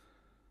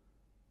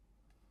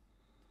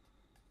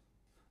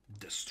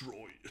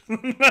 Destroy.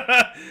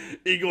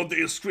 He got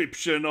the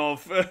inscription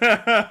of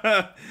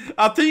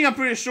I'm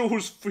pretty sure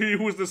who's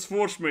the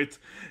sportsmate.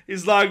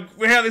 It's like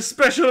we had a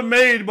special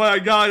made by a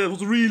guy that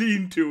was really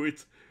into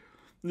it.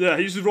 Yeah,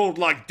 he just wrote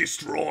like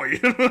destroy.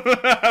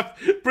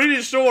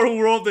 Pretty sure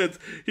who wrote it.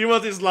 He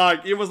was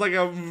like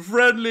a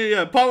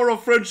friendly power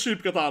of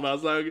friendship katana.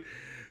 It's like,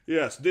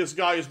 yes, this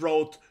guy is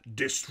wrote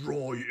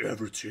destroy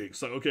everything.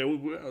 So okay,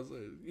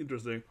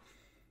 interesting.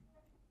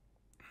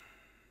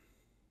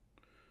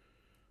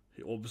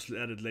 He obviously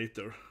added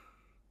later.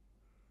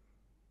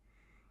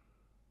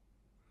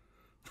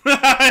 No,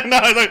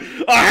 it's like,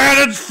 I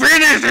hadn't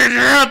finished it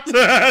yet!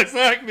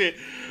 Exactly!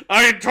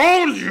 I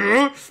told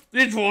you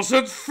it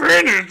wasn't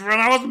finished when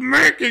I was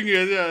making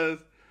it! Yes.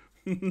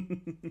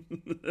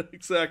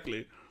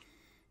 Exactly.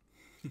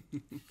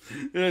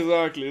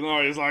 Exactly.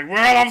 No, he's like,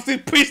 well, I'm still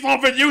pissed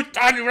off at you,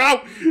 Tiny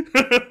Row!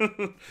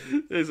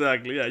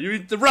 Exactly, yeah. You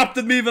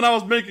interrupted me when I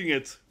was making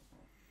it.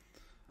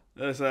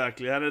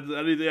 Exactly. I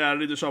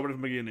need to sharpen it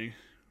from the beginning.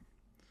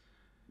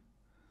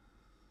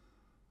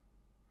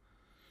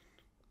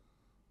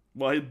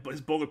 Well,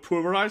 his bow got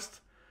pulverized?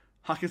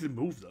 How can it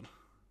move then?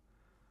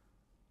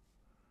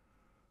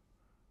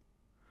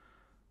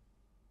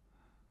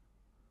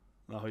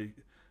 No,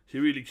 he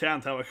really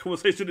can't have a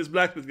conversation with this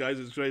blacksmith guy.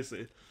 It's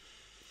crazy.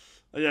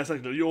 Yeah,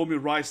 exactly. You owe me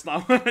rice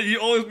now. you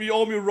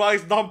owe me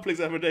rice dumplings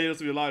every day the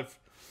rest of your life.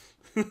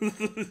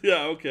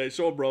 Yeah, okay,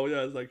 sure, bro.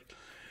 Yeah, it's like...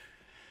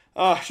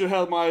 should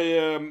have my,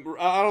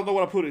 I don't know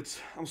where I put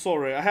it. I'm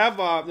sorry. I have,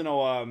 I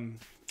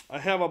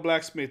have a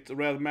blacksmith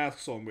red mask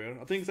somewhere.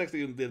 I think it's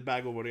actually in the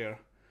bag over there.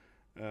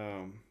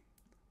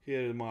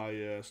 Here in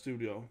my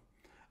studio.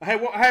 I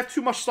have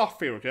too much stuff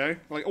here, okay?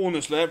 Like,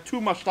 honestly, I have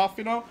too much stuff,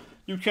 you know?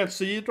 You can't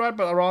see it, right?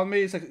 But around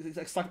me, it's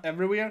like stuff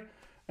everywhere.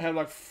 I have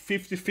like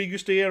 50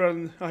 figures there,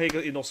 and I have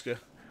Inosuke.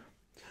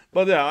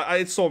 But yeah,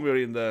 it's somewhere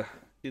in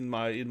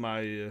my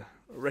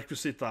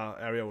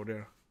requisita area over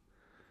there.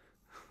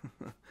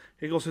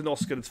 Here goes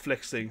Inosuke, it's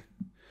flexing.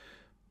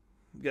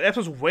 Yeah, the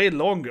episode's way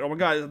longer. Oh my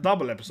god, it's a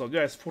double episode.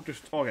 Yeah, it's 40.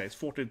 Okay, it's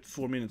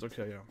 44 minutes.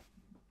 Okay, yeah.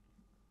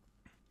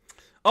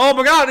 Oh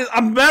my god, it's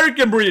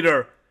American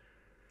breeder!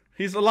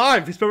 He's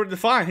alive, he's perfectly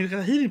fine. He's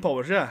got healing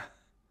powers, yeah.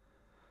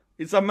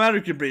 It's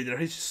American breeder,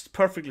 he's just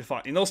perfectly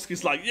fine.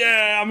 Inosuke's like,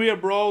 yeah, I'm here,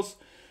 bros.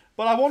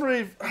 But I wonder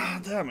if...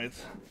 damn it.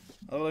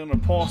 I'm gonna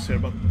pause here,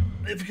 but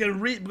if you can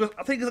read... Because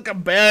I think it's like a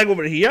bag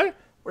over here,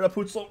 where I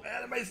put some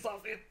anime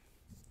stuff in.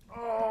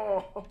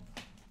 Oh...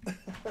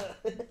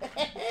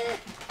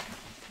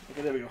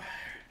 Okay, there we go.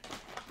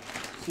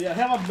 See, I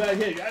have a bag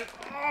here, guys.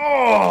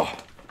 Oh,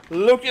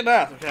 look at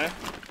that, okay?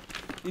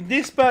 In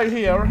this bag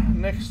here,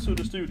 next to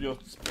the studio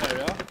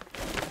area,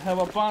 I have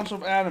a bunch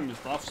of anime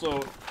stuff.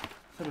 So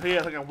here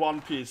is like a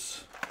one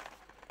piece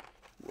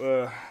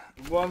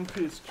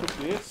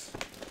cookies.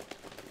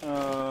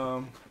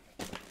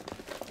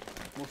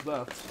 What's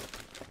that?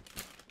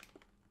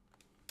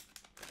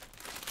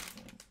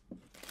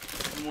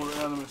 More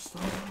anime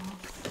stuff.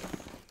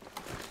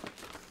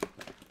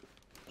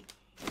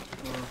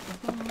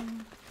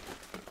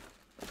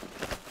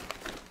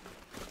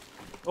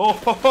 Oh,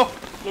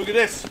 look at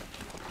this.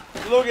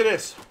 Look at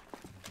this.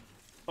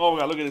 Oh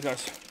my god, look at this,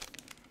 guys.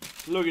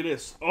 Look at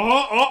this.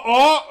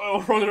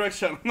 Oh, wrong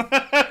direction.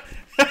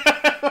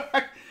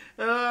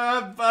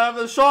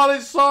 The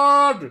Charlie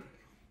sword.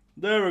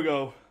 There we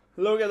go.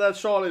 Look at that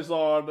Charlie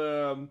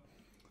sword.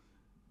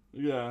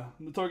 Yeah,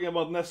 they're talking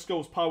about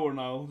Nezuko's power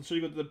now.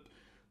 She's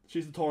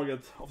the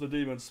target of the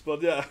demons.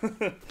 But yeah,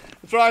 I'm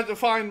trying to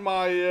find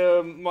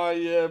my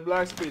my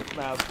blacksmith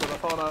mask, but I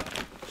found a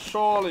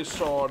Charlie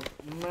sword.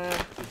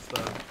 Mask is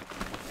there.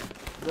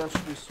 There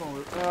should be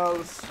somewhere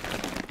else.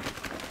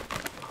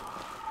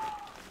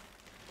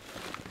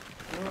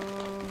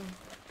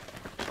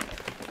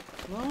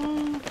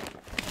 No.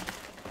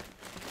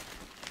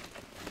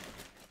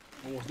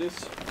 What was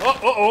this?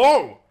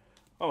 Oh!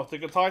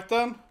 Attack on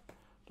Titan.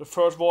 The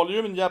first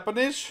volume in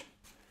Japanese.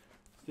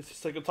 This is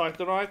Attack on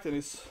Titan, right? And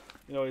it's,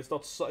 you know, it's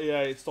not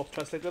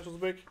translated, so to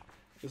speak.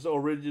 It's the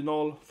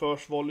original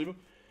first volume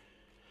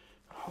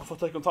of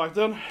Attack on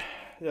Titan.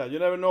 Yeah, you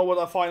never know what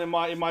I find in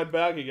my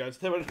bag, you guys.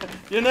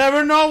 You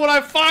never know what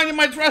I find in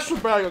my treasure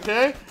bag,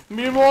 okay?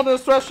 Me more than a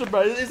treasure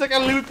bag. It's like a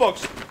loot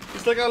box.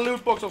 It's like a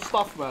loot box of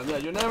stuff, man. Yeah,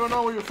 you never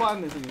know where you find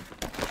anything.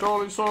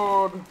 Charlie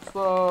sword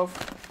stuff.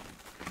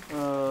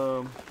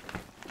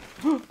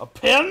 A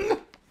pen?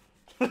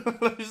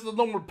 This is a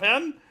normal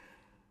pen?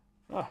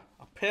 Ah,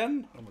 a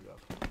pen? Oh my god.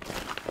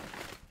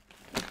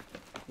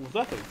 What's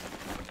that thing?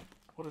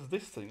 What is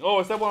this thing? Oh,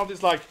 is that one of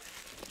these like...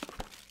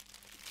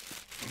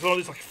 one of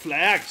these like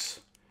flags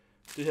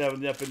they have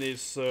in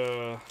Japanese...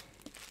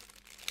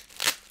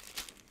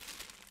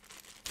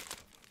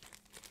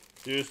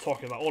 You're just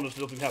talking now. Honestly,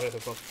 nothing happening.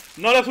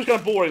 No, that's kind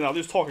of boring now.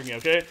 They're just talking here,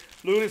 okay?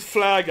 Look at this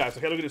flag, guys.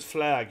 Okay, look at this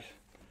flag.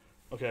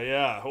 Okay,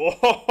 yeah.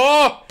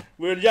 Oh,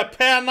 we're in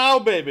Japan now,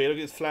 baby. Look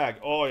at this flag.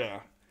 Oh,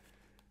 yeah.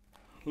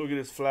 Look at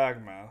this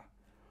flag, man.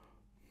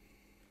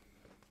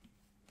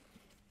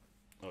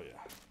 Oh, yeah.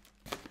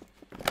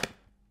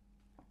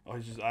 Oh,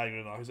 he's just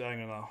angry now. He's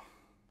angry now.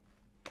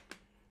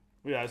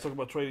 Yeah, he's talking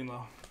about trading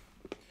now.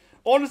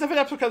 Honestly, I think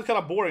the episode kind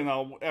of boring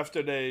now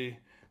after they...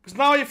 Because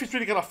now if it's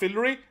really kind of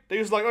fillery, they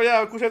just like, oh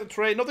yeah, of course you have to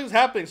train. Nothing's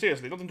happening,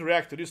 seriously. Nothing to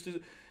react to. Just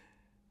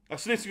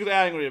Zenitsu gets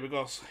angry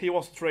because he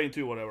wants to train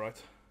too, whatever, right?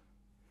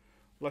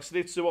 Like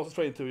Zenitsu wants to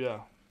train too, yeah.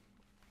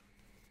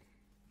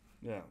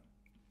 Yeah.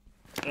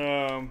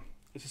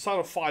 It's a sign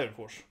of fire, of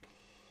course.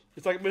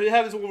 It's like, but they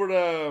have this over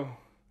the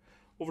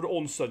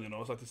onsen, you know.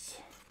 It's like this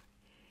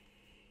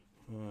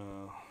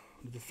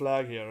little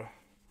flag here.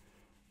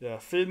 Yeah,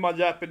 feel my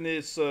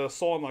Japanese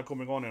sauna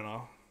coming on here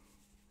now.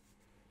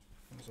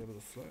 There's a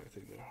little flag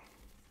thing there.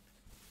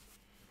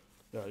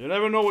 Yeah, you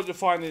never know what you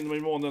find in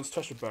Raimonden's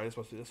treasure bag,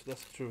 but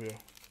that's true here.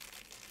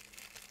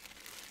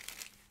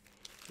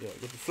 Yeah,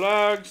 got the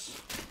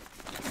flags.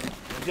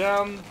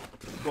 Again.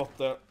 Got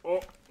the...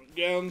 Oh,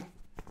 again.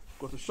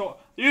 Got the shot.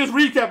 You just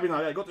recapping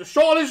now, yeah. Got the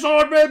Charlie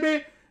sword,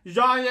 baby!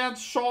 Giant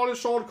Charlie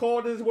sword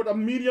card. This is worth $1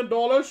 million.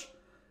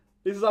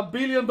 This is $1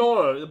 billion.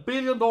 $1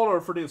 billion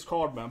for this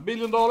card, man. $1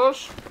 billion.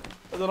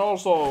 And then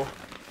also...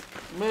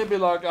 maybe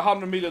like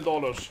 $100 million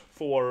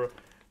for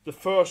the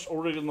first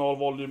original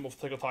volume of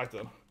Attack on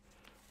Titan.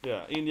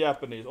 Yeah, in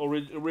Japanese,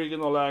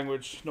 original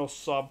language, no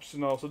subs, you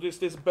know. So this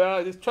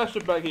treasure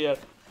bag here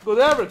got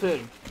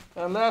everything.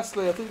 And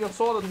lastly, I think I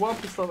saw that One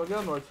Piece stuff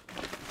again, right?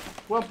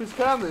 One Piece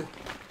candy.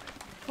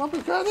 One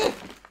Piece candy.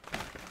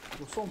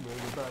 There's somewhere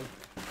in the bag.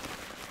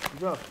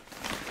 Yeah.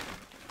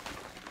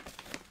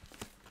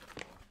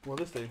 What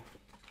is this?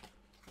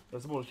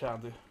 That's more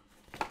candy.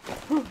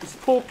 It's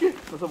pokey.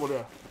 That's what it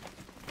is.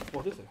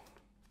 What is it?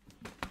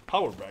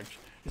 Power bag.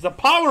 It's a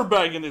power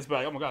bag in this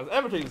bag. Oh my god,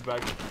 everything in this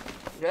bag.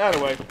 Okay,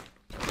 anyway.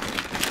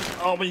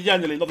 Oh, but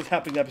genuinely, nothing's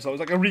happening in the episode.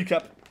 It's like a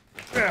recap.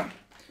 Yeah.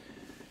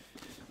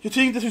 You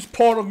think this is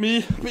part of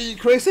me being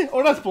crazy?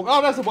 Oh, that's a book.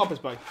 Oh, that's a One Piece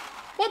bag.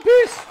 One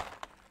Piece!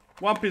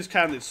 One Piece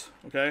candies,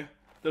 okay?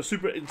 They're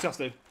super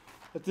disgusting.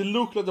 But they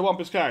look like the One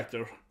Piece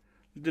character.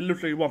 They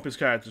look like One Piece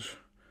characters.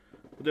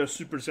 But they're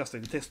super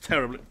disgusting. They taste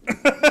terribly.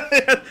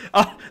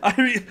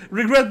 I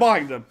regret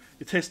buying them.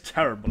 It tastes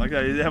terrible. Like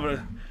they have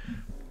a...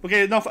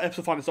 Okay, enough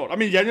episode finally start. I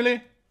mean,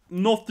 genuinely,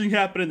 nothing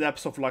happened in the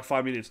episode for like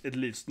 5 minutes at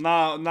least.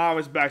 Now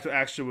it's back to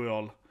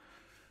actual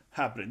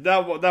happening.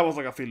 That was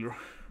like a filler.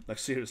 Like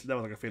seriously, that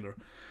was like a filler.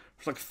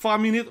 It's like 5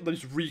 minutes, and then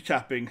just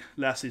recapping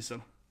last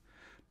season.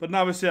 But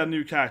now we see a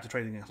new character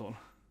training and so on.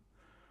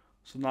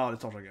 So now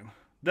it's not again.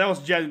 That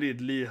was genuinely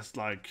at least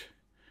like...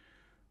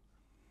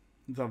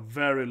 it's a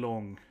very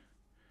long...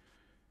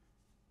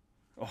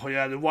 Oh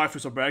yeah, the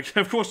waifus are back.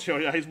 Of course,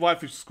 yeah, his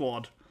waifu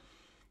squad.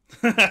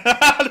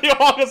 They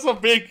all got so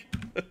big.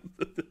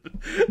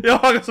 They all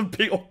got some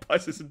big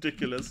oppas. It's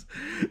ridiculous.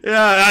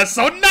 Yeah,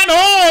 so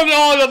they're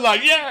all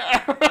like,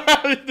 yeah.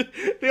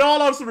 They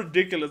all are so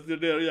ridiculous. Their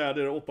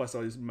oppas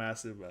are just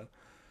massive, man.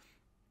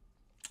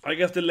 I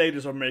guess the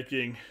ladies are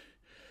making...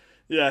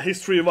 yeah,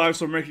 his 3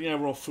 wives are making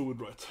everyone food,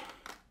 right?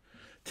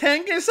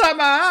 Thank you,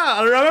 Sama!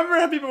 I remember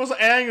how people were so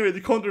angry at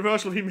the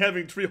controversial of him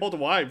having 3 hot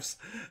wives.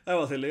 That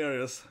was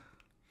hilarious.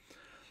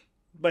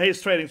 But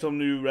he's trading some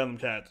new random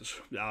characters.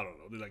 Yeah, I don't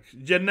know. They're like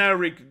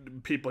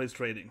generic people he's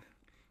trading.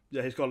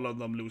 Yeah, he's got a lot of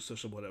them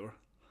losers or whatever.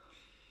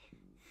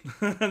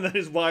 And then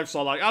his wives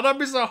are like, I don't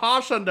be so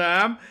harsh on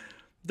them.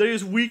 They're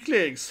just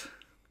weaklings.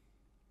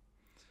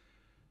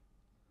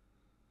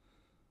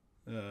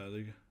 Yeah,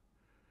 oh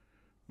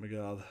my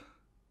god.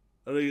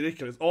 They're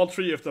ridiculous. All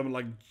 3 of them are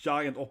like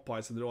giant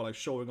oppies and they're all like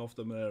showing off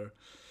them there.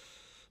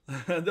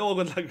 And they all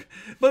got like...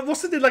 but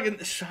wasn't it like in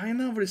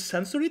China where they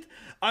censored it?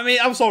 I mean,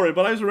 I'm sorry,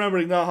 but I was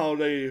remembering now how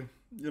they...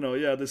 you know,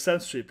 yeah, the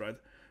censorship, right?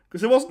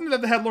 Because it wasn't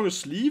that they had longer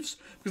sleeves.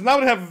 Because now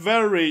they have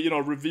very, you know,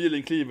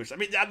 revealing cleavage. I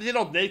mean, they're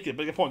not naked,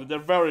 but the point, they're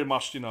very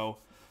much, you know...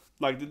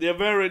 like, they're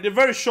very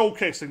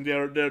showcasing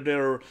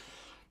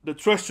their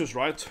treasures,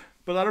 right?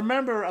 But I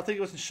remember, I think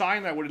it was in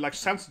China where they like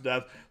censored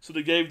that, so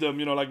they gave them,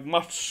 you know, like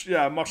much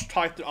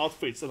tighter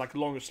outfits and like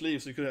longer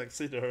sleeves, so you could like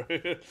see her,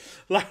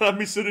 like that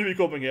Mitsurugi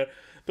coming here.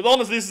 But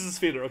honestly, this is his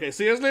filler. Okay,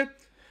 seriously,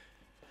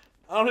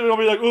 I don't even want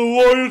to be like, oh,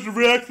 why are you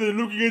reacting and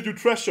looking at your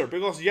treasure?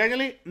 Because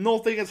genuinely,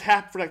 nothing has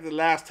happened for like the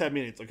last 10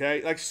 minutes.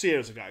 Okay, like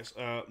seriously, guys,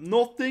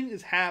 nothing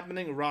is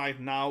happening right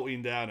now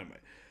in the anime.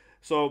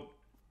 So.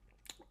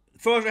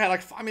 First we had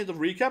like 5 minutes of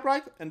recap,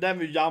 right? And then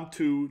we jumped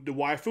to the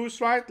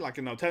waifus, right? Like,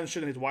 you know,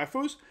 tension and his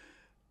waifus.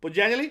 But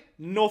generally,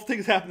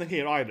 nothing's happening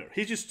here either.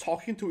 He's just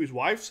talking to his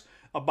wives.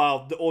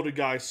 about the other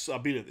guy's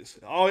abilities.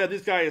 Oh yeah,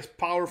 this guy is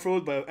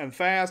powerful and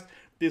fast.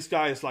 This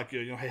guy is like,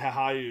 you know,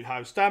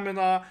 high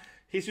stamina.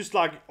 He's just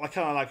like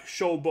kind of like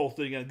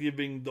showboating and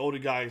giving the other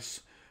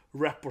guys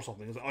rep or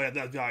something. It's like, oh yeah,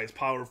 that guy is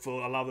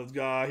powerful. I love that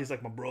guy. He's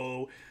like my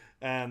bro.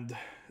 And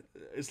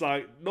it's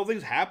like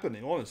nothing's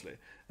happening, honestly.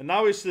 And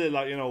now we see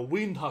like, you know,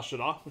 Wind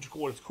Hashira, which of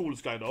course is the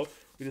coolest guy though,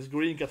 with his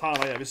green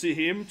katana. Yeah, we see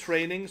him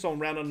training some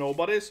random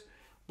nobodies,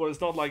 but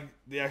it's not like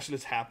the actual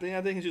is happening.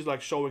 I think he's just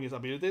like showing his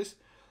abilities.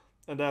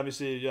 And then we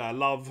see, yeah,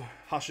 Love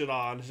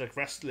Hashira, and he's like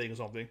wrestling or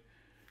something.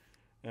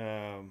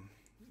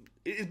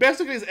 It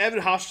basically is every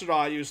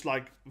Hashira just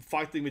like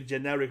fighting with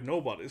generic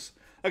nobodies.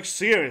 Like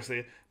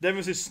seriously. Then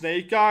we see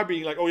Snake Guy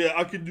being like, oh yeah,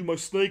 I can do my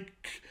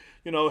snake,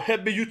 you know,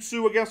 heavy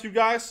jutsu against you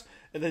guys.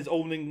 And then he's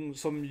owning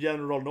some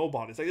general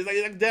nobodies. Like, it's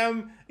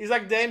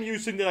like them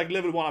using their like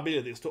level 1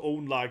 abilities to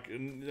own like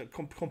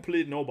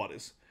complete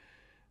nobodies.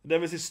 And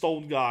then we see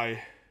Stone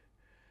Guy.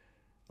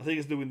 I think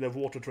he's doing the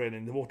water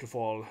training, the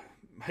waterfall.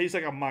 He's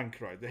like a monk,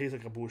 right? He's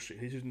like a bushi.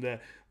 He's using the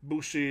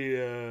bushi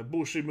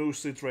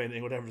musi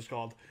training, whatever it's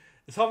called.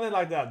 It's something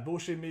like that.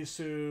 Bushi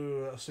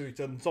misu suit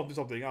and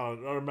something. I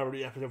don't remember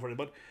the episode for it,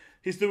 but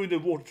he's doing the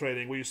water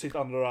training where you sit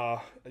under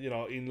you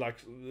know, in like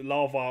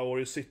lava, or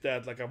you sit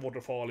at like a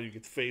waterfall and you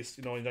get faced,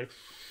 you know, and like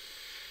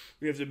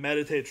you have to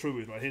meditate through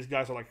it, right? His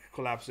guys are like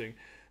collapsing.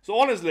 So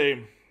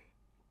honestly,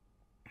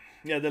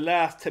 yeah, the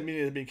last 10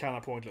 minutes have been kind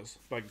of pointless.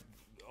 Like,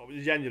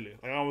 genuinely.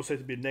 Like, I almost say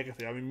to be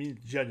negative. I mean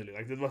genuinely.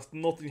 Like, there was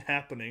nothing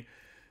happening.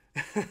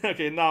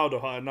 Okay, now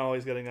though, now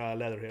he's getting a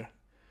letter here.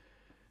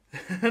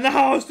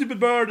 No,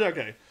 stupid bird.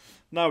 Okay,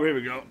 now here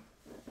we go.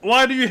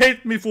 Why do you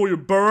hate me for your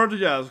bird?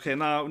 Yes. Okay,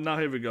 now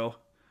here we go.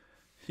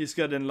 He's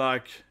getting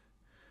a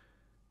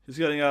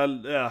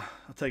yeah.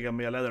 I'm taking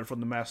me a letter from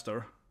the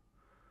master.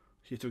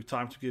 He took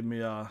time to give me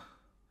a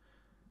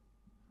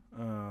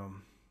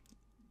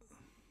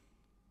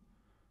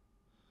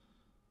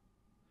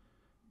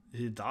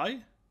Did he die?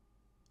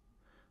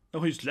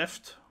 No, he's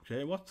left.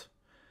 Okay, what?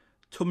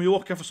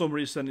 Tomioka for some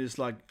reason is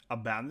like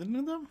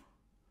abandoning them.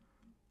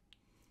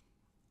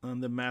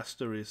 And the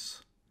master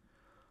is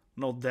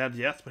not dead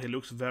yet, but he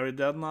looks very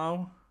dead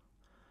now.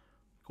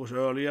 Of course,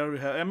 earlier we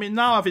have... I mean,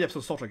 now I think the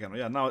episode starts again.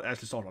 Yeah, now it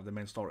actually starts the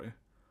main story.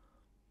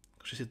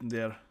 She's sitting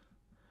there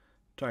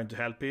trying to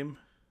help him.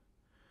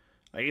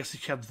 I guess he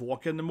can't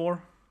walk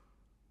anymore.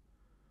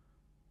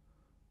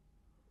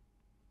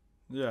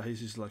 Yeah, he's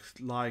just like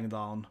lying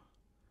down.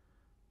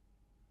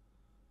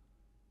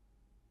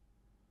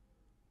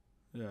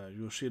 Yeah,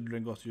 your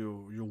children got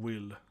your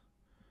will.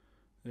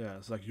 Yeah,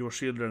 it's like your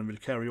children will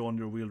carry on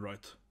your will,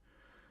 right?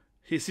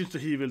 He seems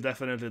that he will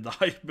definitely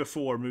die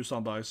before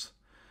Musan dies.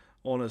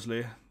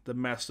 Honestly, the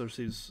master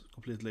seems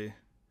completely...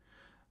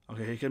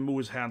 Okay, he can move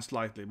his hand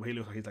slightly, but he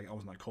looks like he's like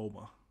almost in a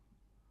coma.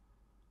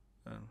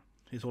 And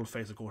his whole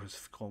face, of course,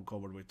 is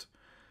covered with...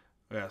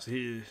 Yeah, so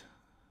he...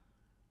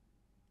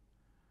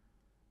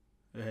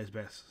 Yeah, his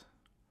best.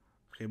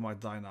 Okay, he might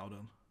die now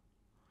then.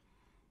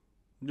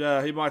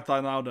 Yeah, he might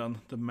die now then,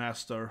 the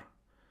master.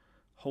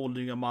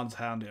 Holding a man's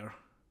hand here.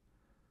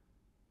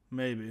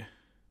 Maybe.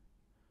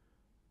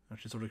 And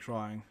she's sort of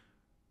crying.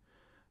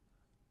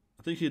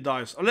 I think he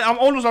dies. I'm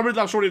almost really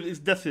not sure if it's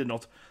death or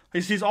not.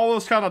 He's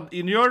always kind of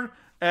injured,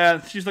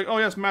 and she's like, oh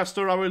yes,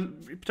 master, I will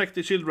protect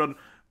the children.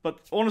 But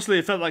honestly,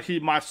 it felt like he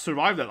might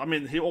survive that. I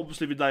mean, he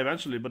obviously will die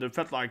eventually, but it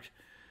felt like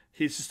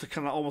he's just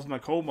kind of almost in a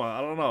coma.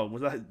 I don't know.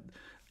 Was that...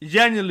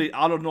 Genuinely,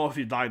 I don't know if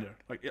he died there.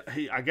 Like,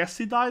 I guess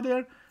he died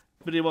there,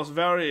 but it was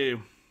very...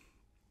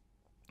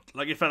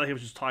 Like, it felt like he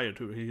was just tired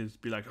too. He could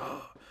just be like,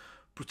 oh,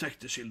 protect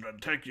the children,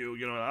 thank you,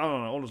 you know, I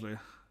don't know, honestly.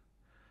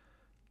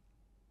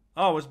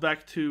 Oh, it's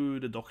back to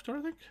the doctor,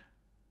 I think?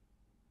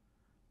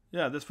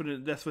 Yeah, that's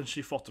when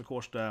she fought, of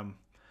course, the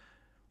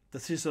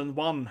season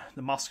 1,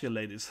 the muscular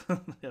ladies. Yeah,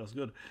 it was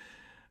good.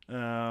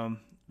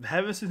 We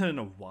haven't seen her in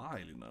a while,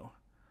 you know.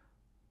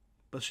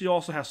 But she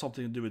also has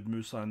something to do with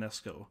Musa and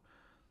Nezuko.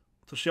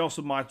 So she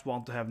also might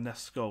want to have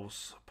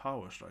Nezuko's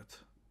powers, right?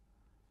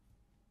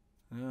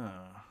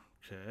 Yeah,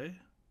 okay.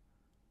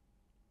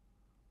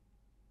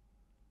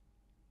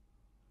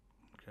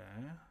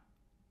 Okay.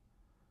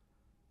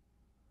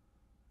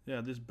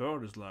 Yeah, this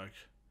bird is like,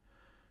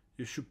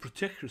 you should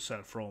protect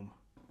yourself from.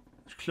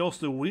 Close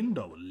the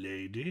window,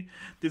 lady.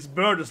 This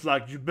bird is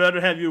like, you better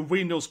have your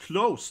windows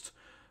closed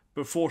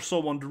before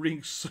someone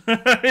drinks.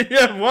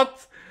 Yeah,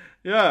 what?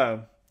 Yeah.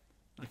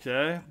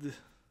 Okay.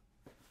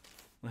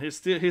 He's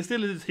still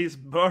his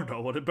bird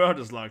though. What the bird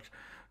is like,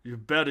 you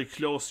better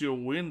close your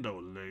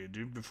window,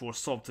 lady, before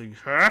something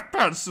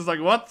happens. It's like,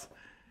 what?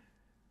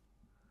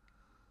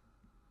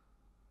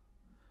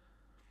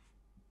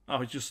 Oh,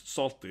 he's just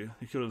salty.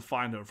 He couldn't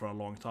find her for a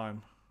long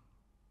time.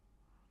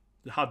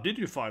 How did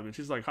you find me?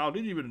 She's like, how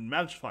did you even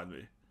manage to find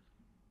me?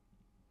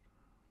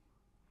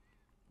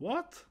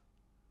 What?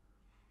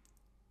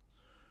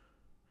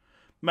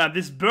 Man,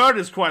 this bird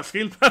is quite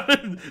skilled.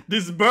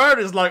 This bird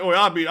is like, oh,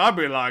 I'll be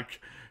like,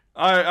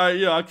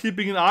 I'm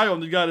keeping an eye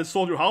on the guy that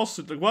sold your house.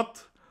 Like,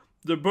 what?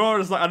 The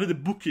bird is like, I did the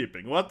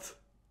bookkeeping. What?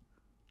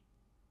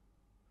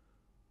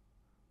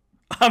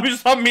 I'm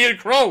just a mere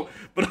crow,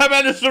 but I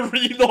managed to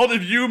read all the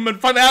human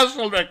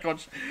financial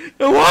records.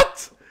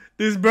 What?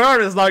 This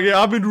bird is like, yeah,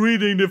 I've been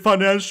reading the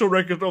financial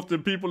record of the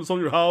people in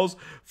your house,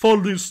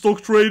 following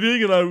stock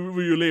trading, and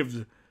where you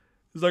lived.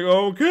 It's like,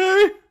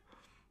 okay.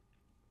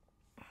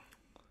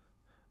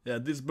 Yeah,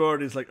 this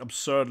bird is like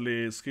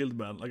absurdly skilled,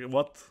 man. Like,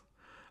 what?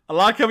 I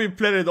like how he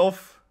played it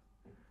off.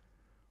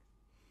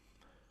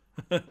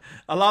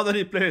 I love that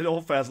he played it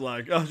off as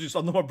like, oh, just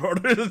a normal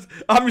bird.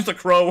 I'm just a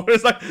crow.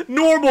 It's like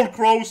normal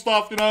crow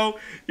stuff, you know?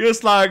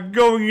 Just like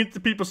going into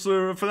people's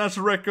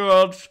financial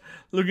records,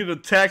 looking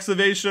at tax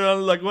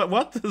evasion. Like,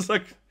 what? It's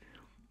like,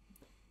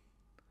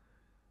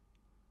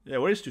 yeah,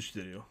 where is the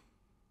studio?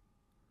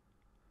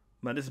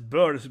 Man, this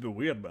bird is super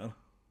weird, man.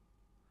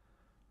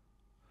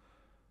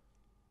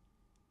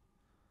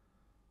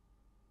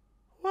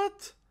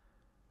 What?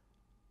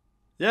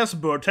 Yes,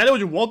 bird, tell her what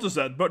you want to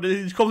say. But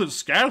he's coming to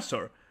scare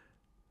her.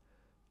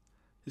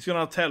 He's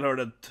gonna tell her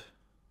that...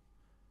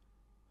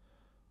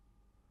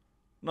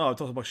 No, I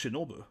talked about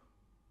Shinobu.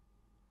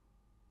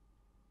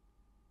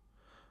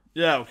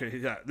 Yeah, okay,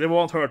 yeah. They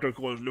want her to, of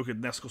course, look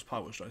at Nezuko's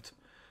powers, right?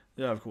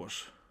 Yeah, of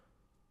course.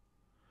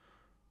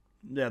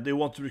 Yeah, they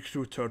want to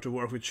recruit her to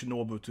work with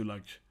Shinobu to,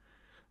 like...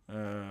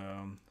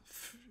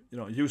 you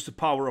know, use the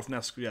power of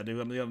Nezuko. Yeah,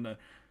 they're gonna...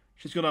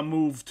 She's gonna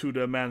move to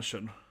the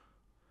mansion.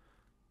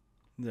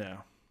 Yeah.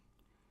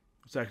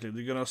 Exactly,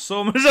 they're gonna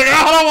summon. She's like,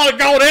 I don't wanna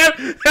go there!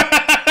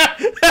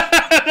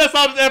 That's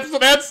how the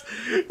episode ends.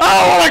 I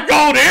don't wanna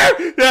go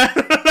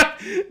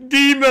there!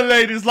 Demon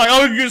lady's like,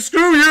 oh,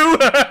 screw you!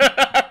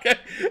 Okay,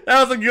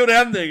 that was a good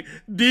ending.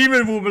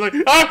 Demon woman like,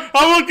 I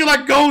want to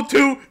like go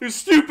to the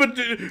stupid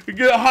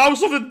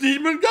house of the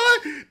demon guy,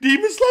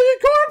 demon slaying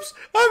corpse.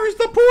 I'm just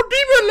a poor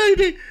demon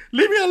lady.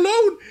 Leave me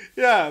alone.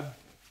 Yeah,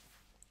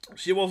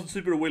 she wasn't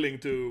super willing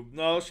to.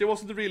 No, she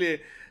wasn't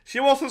really. She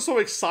wasn't so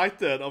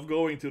excited of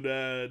going to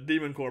the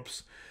demon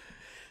corpse.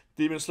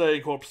 Demon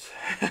slaying corpse.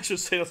 I should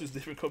say that's his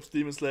demon corpse,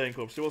 demon slaying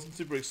corpse. She wasn't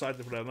super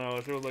excited for that.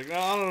 No, she was like,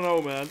 I don't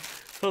know, man.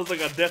 Sounds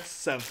like a death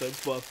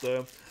sentence,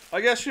 but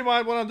I guess she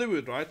might want to do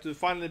it, right? To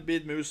finally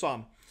beat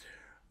Musan.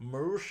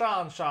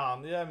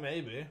 Musan-san, yeah,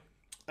 maybe.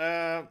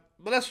 But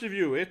let's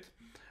review it.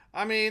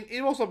 I mean,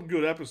 it was a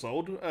good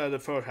episode, the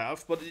first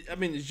half, but I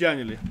mean,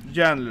 genuinely,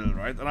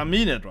 right? And I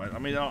mean it, right? I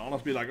mean, I'll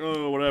not be like,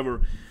 oh,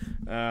 whatever.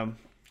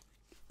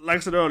 Like I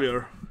said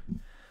earlier,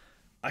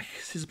 I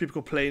see some people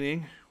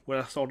complaining when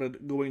I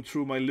started going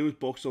through my loot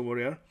box over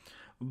there,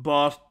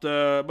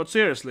 but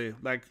seriously,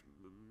 like,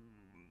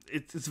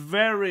 it's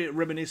very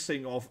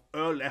reminiscing of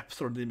early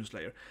episode of Demon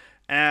Slayer,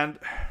 and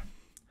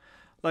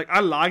like I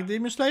like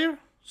Demon Slayer,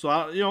 so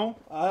I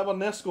have a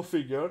Nezuko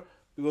figure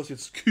because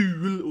it's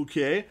cool,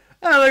 okay,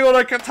 and I got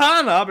a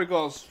katana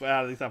because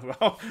I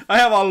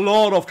have a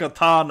lot of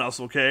katanas,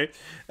 okay,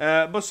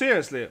 but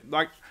seriously,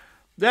 like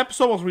the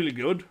episode was really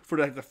good for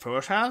like the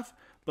first half.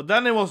 But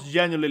then it was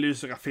genuinely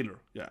like a filler,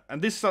 yeah.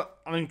 And this is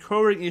an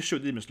incurring issue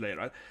with Demon Slayer,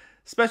 right?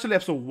 Especially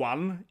episode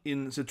 1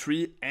 in season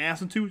 3 and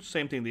season 2,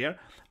 same thing there.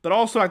 But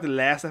also like the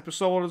last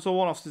episode and so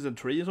on of season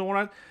 3 and so on,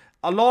 right?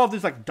 A lot of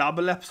this like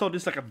double episode,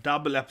 this is like a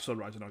double episode,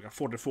 right? You know, like a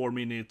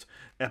 44-minute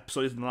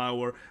episode is an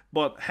hour.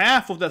 But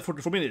half of that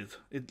 44 minutes,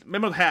 maybe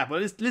not half,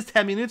 but at least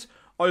 10 minutes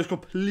are just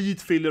complete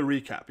filler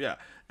recap, yeah.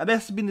 And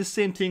that's been the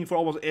same thing for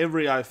almost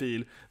every, I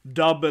feel,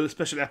 double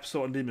special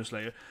episode on Demon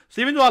Slayer.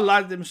 So even though I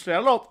like Demon Slayer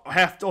a lot, I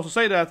have to also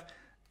say that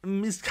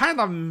it's kind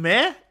of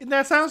meh in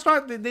that sense,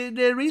 right?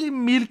 They really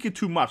milk it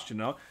too much, you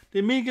know?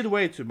 They milk it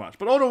way too much.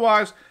 But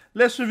otherwise,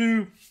 let's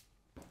review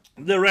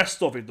the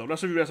rest of it, though.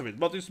 Let's review the rest of it.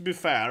 But just to be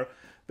fair,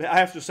 I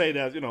have to say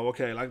that,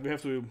 okay, like we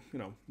have to,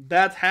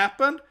 that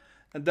happened,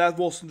 and that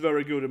wasn't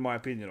very good in my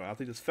opinion. Right? I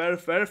think it's very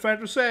fair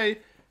to say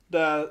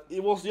that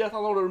it was yet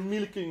another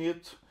milking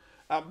it,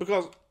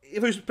 because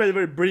if I should play it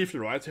very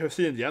briefly, right, I have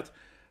seen it yet,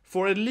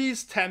 for at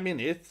least 10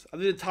 minutes, I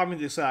didn't time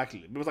it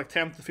exactly, it was like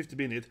 10 to 50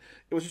 minutes,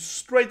 it was just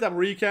straight up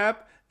recap,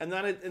 and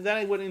then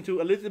it went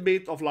into a little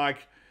bit of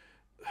like,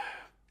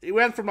 it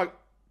went from like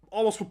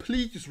almost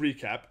complete just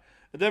recap,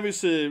 and then we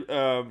see,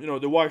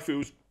 the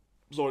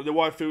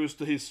waifus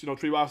to his,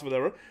 3 wives or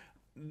whatever,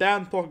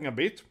 then talking a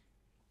bit,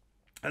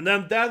 and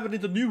then that went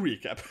into new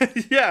recap,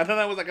 yeah, and then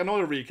that was like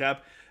another recap,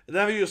 and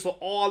then we just saw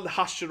all the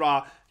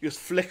Hashira just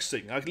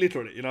flexing, like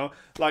literally,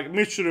 like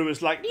Michiru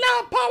is like,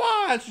 no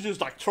power, and she's just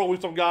like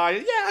throwing some guy,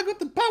 yeah, I got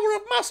the power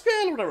of muscle,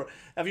 or whatever,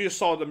 and you just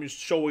saw them just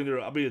showing their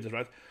abilities,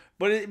 right?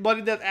 But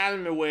in that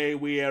anime way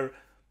where,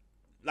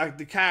 like,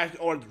 the characters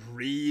aren't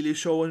really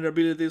showing their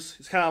abilities,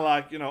 it's kind of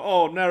like,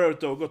 oh,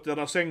 Naruto got the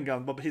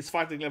Rasengan, but he's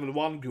fighting level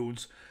 1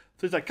 goons,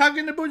 so it's like, Kage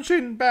in the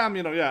Bunshin, bam,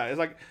 yeah, it's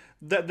like,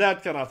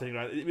 that kind of thing,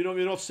 right?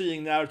 We're not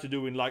seeing Naruto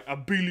doing like a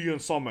billion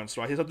summons,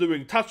 right? He's not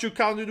doing Tachu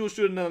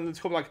Kanju, and it's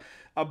come like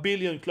a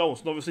billion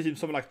clones. Now we see him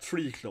summon like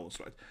 3 clones,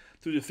 right?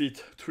 To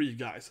defeat 3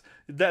 guys.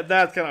 That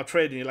kind of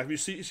trading, like you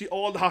see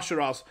all the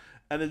Hashiras,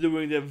 and they're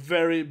doing their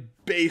very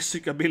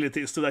basic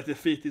abilities to like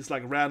defeat these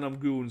like random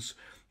goons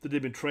that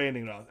they've been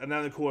training around. And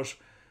then of course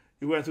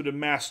we went to the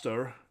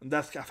master, and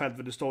that's I felt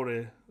when the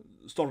story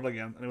started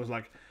again, and it was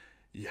like,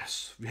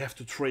 yes, we have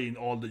to train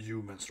all the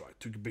humans, right,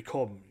 to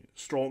become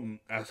strong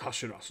as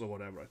Hashira's or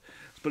whatever. Right?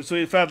 But so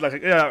it felt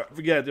like, yeah,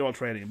 forget they're all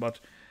training, but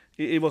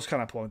it was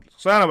kind of pointless.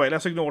 So anyway,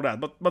 let's ignore that.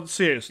 But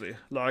seriously,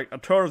 like a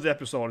third of the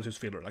episode is just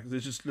filler. Like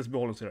this just, let's be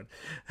honest here.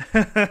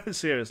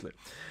 Seriously,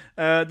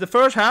 the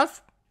first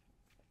half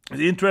is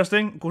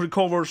interesting because it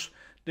covers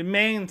the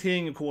main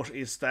thing. Of course,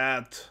 is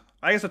that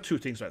I guess there are two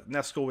things, right?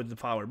 Nezuko with the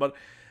power, but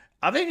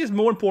I think it's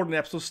more important in the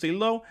episode still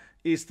though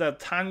is that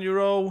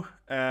Tanjiro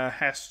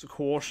has, of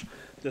course,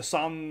 the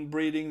sun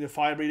breathing, the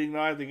fire breathing,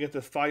 right? They get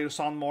the fire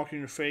sun mark in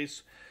your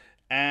face,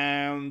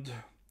 and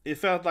it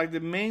felt like the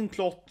main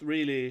plot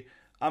really.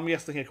 I'm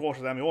guessing of course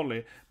Anime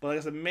only, but I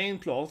guess the main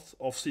plot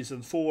of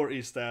season 4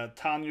 is that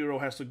Tanjiro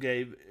has to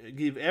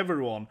give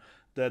everyone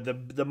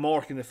the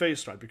mark in the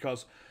face, right?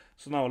 Because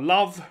so now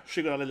Love,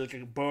 she got a little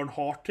like, burn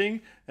heart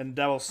thing, and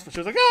she was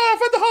like, I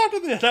felt the heart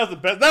in there. That was the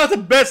best. That was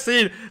the best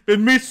scene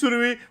when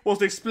Mitsuru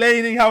was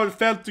explaining how it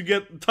felt to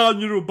get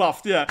Tanjiro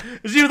buffed. Yeah,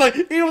 and he was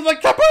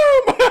like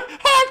kaboom,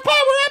 heart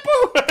power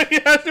apple.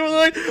 Yeah, she was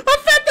like, I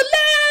felt the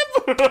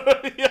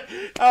love. Yeah.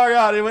 Oh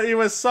god, it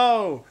was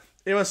so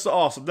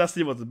awesome. That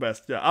scene was the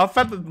best. Yeah, I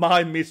felt that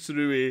my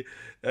Mitsuru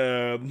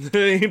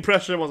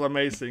impression was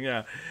amazing.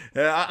 Yeah,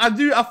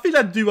 I feel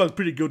I do a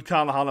pretty good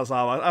Kana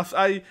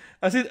Hanazawa.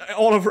 I see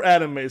all of her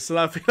animes, and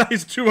I feel like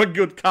he's doing a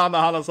good Kana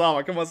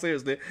Hanazawa. Come on,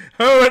 seriously.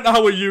 Her and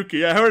Aoyuki.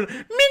 Yeah, her and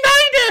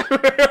Minaide.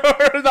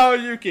 Her and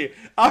Aoyuki.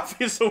 I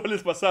feel so well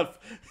as myself,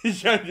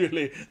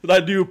 genuinely, that I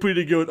do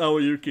pretty good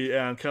Aoyuki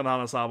and Kana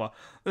Hanazawa.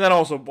 And then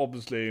also,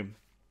 obviously,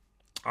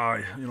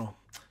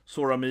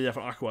 Sora Mia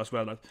from Aqua as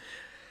well. Right?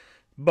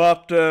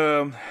 But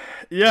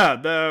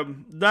yeah,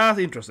 that's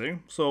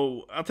interesting.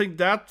 So I think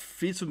that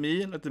fits for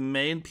me like the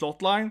main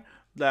plot line.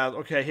 That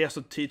okay, he has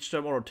to teach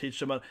them,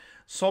 and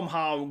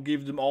somehow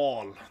give them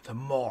all the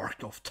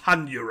mark of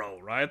Tanjiro,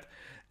 right?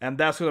 And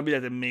that's gonna be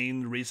like the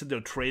main reason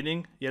they're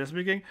training, generally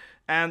speaking.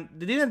 And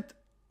they didn't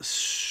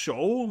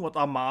show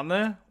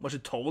what she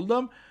told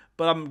them.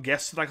 But I'm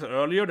guessing like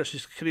earlier that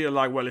she's clearly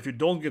like, well, if you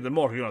don't get the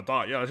mark, you're gonna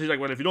die. Yeah, she's like,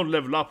 well, if you don't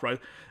level up, right,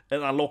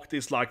 and unlock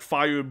this like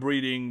fire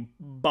breathing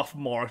buff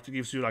mark that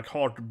gives you like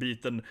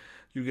heartbeat and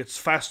you get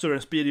faster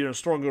and speedier and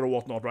stronger or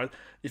whatnot, right?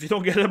 If you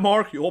don't get the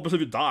mark, you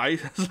obviously die.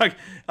 It's like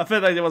I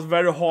felt like it was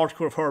very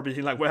hardcore of her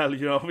being like, well,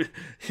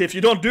 if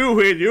you don't do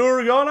it,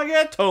 you're gonna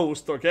get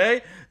toast,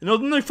 okay? In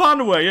a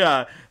fun way,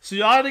 yeah. So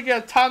you either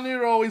get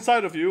Tanjiro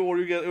inside of you, or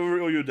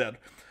you're dead.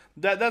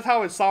 That's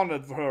how it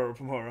sounded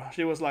from her.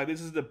 She was like, this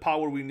is the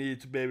power we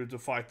need to be able to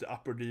fight the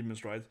upper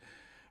demons, right?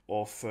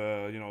 Of, 2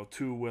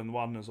 and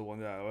 1 and so on.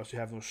 Yeah, else you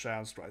have no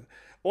chance, right?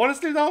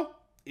 Honestly, though,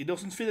 it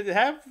doesn't feel like they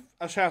have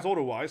a chance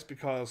otherwise,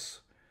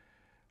 because,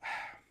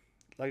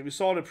 like we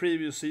saw in the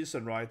previous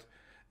season, right?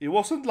 It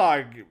wasn't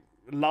like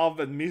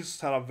Love and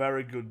Mist had a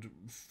very good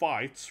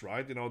fights,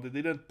 right? They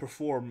didn't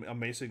perform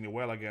amazingly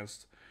well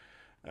against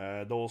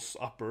those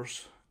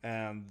uppers,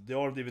 and they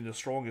aren't even the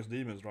strongest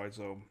demons, right?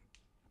 So,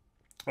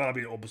 well, I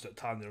mean, obviously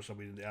Tanjiro is going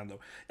to be in the end, though.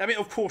 I mean,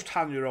 of course,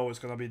 Tanjiro is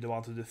going to be the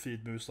one to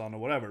defeat Musan or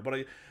whatever. But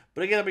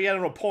again, at the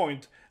general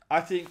point,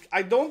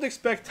 I don't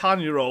expect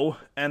Tanjiro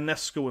and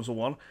Nezuko and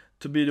so on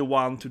to be the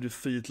one to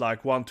defeat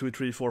like 1, 2,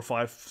 3, 4,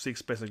 5,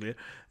 6, basically.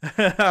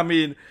 I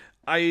mean,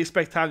 I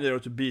expect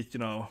Tanjiro to beat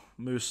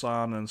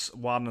Musan and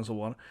 1 and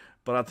so on.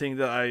 But I think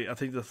that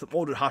the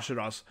other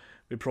Hashiras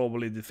will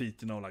probably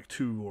defeat like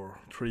 2 or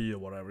 3 or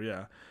whatever.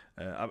 Yeah.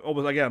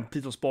 Obviously, again,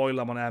 please don't spoil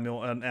them on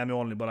Anime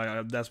only,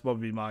 but that's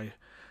probably my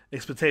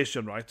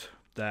expectation, right?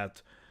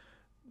 That,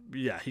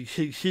 yeah,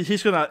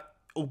 he's gonna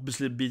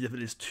obviously beat at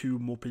least 2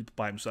 more people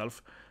by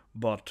himself,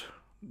 but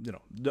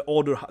the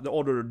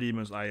other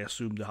demons, I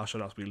assume the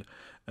Hashiras will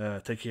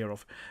take care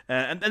of.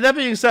 And that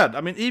being said,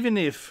 I mean, even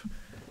if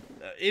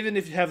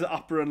you have the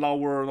upper and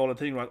lower and all the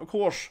thing, right? Of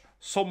course,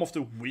 some of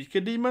the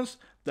weaker demons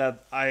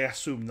that I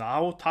assume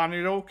now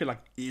Tanjiro can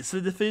like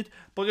easily defeat,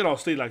 but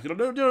still like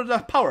they're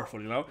that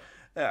powerful,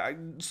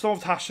 some of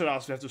the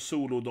Hashiras we have to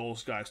solo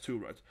those guys too,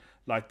 right?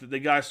 Like the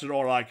guys that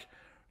are like,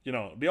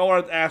 they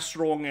aren't as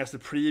strong as the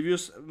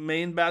previous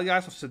main bad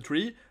guys of season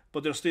 3,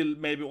 but they're still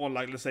maybe on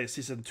like, let's say,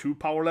 season 2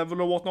 power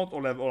level or whatnot,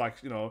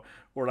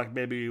 or like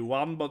maybe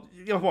 1. But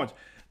you get my point.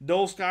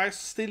 Those guys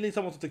still need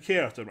someone to take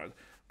care of them, right?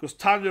 Because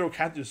Tanjiro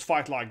can't just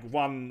fight like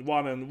 1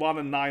 and 9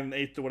 and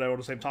 8 or whatever at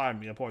the same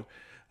time. You get my point.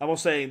 I was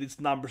saying it's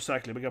numbers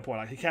exactly, but you get my point.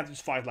 Like he can't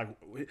just fight like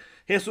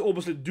he has to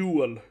obviously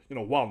duel,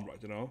 1,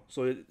 right?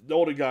 So the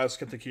other guys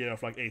can take care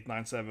of like 8,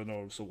 9, 7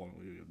 or so on.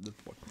 That's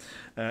the point.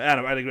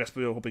 Anyway, I digress,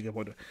 but I hope you get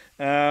the point.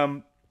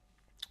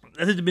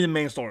 That is to be the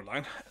main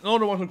storyline.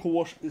 Another one, of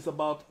course, is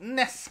about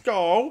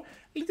Nezuko.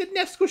 Little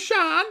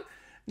Nezuko-chan.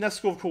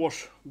 Nezuko, of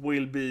course,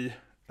 will be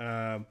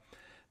the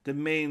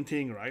main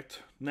thing, right?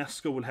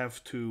 Nezuko will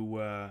have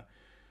to...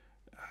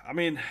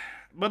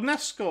 but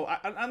Nezuko...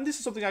 And this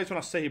is something I just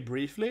want to say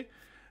briefly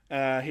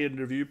here in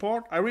the review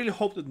part. I really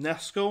hope that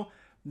Nezuko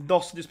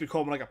doesn't just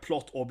become like a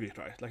plot object,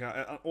 right? Like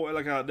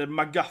the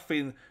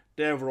MacGuffin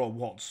that everyone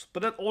wants.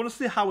 But that's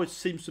honestly how it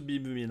seems to be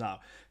with me now.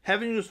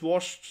 Having just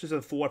watched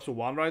season 4, episode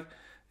 1, right?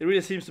 It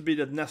really seems to be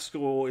that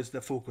Nezuko is the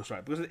focus,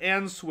 right? Because it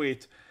ends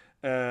with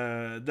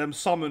them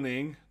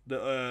summoning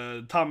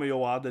the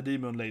Tamiyoa, the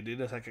demon lady,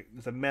 there's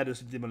a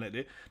medicine demon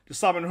lady, to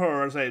summon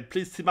her and say,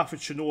 please team up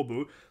with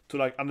Shinobu to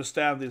like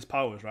understand these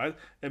powers, right?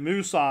 And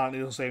Musan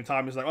at the same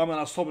time is like, oh man,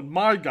 I summoned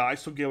my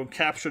guys to go and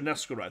capture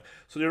Nezuko, right?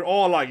 So they're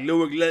all like,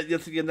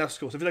 let's get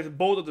Nezuko. So if you like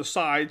both of the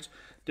sides,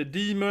 the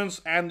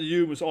demons and the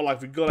humans are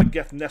like, we gotta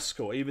get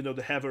Nezuko, even though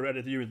they have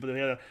already the humans, but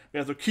we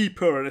have to keep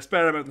her and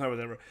experiment on her,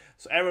 whatever.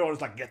 So everyone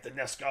is like, get the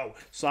Nezuko.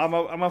 So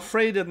I'm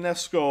afraid that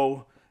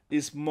Nezuko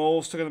is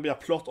most going to be a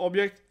plot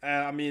object.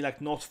 I mean, like,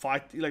 not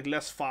fight, like,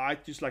 less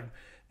fight, just like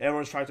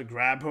everyone's trying to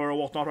grab her or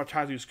whatnot, or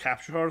trying to just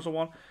capture her and so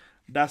on.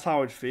 That's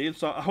how it feels.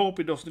 So I hope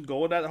it doesn't go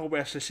with that. I hope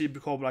actually she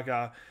become like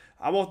a.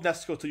 I want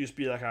Nezuko to just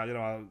be like a, you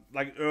know,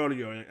 like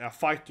earlier, a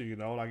fighter, you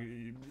know, like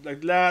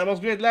it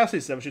was great last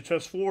season when she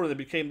transformed and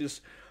became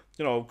this,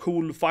 you know,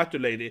 cool fighter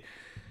lady.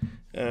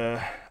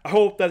 I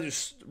hope that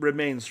just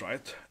remains,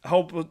 right.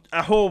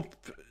 I hope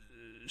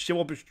she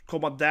won't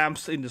become a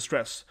damsel in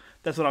distress.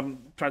 That's what I'm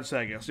trying to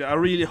say, I guess. Yeah, I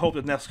really hope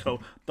that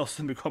Nezuko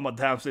doesn't become a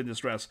damsel in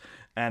distress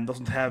and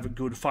doesn't have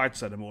good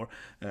fights anymore.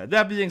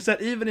 That being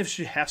said, even if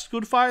she has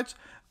good fights,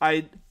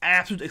 I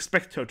absolutely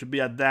expect her to be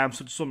a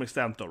damsel to some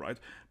extent, though, right?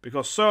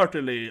 Because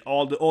certainly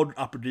all the other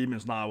upper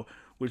demons now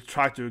will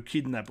try to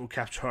kidnap or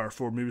capture her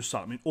for Musa.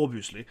 I mean,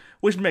 obviously,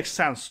 which makes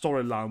sense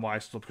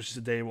storyline-wise, because she's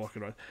a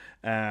Daywalker,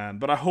 right?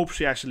 But I hope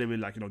she actually will,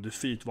 like, you know,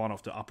 defeat one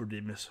of the upper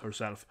demons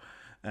herself.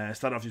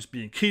 Instead of just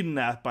being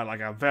kidnapped by like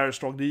a very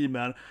strong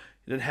demon,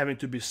 then having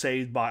to be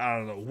saved by, I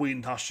don't know,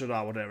 Wind,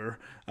 Hashira, whatever.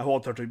 I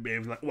want her to be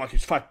able to like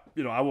fight.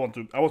 You know, I want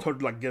her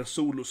to like get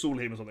soul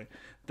him or something.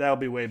 That'll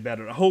be way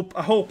better. I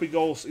hope it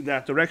goes in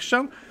that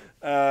direction.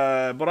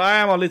 But I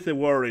am a little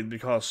worried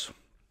because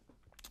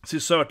she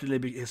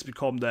certainly has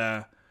become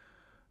the,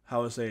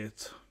 how I say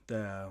it,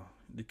 the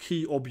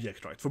key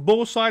object, right? For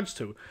both sides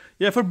too.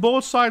 Yeah, for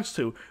both sides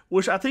too.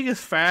 Which I think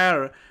is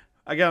fair,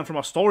 again, from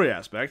a story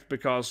aspect,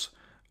 because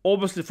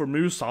obviously for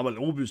Musa,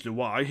 well, obviously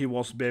why he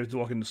wants to be able to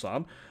walk in the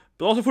sun,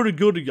 but also for the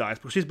good guys,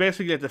 because she's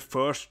basically like the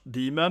first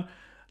demon,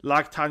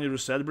 like Tanjiro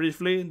said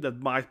briefly, that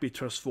might be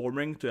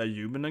transforming to a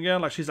human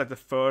again. Like, she's like the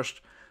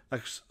first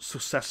like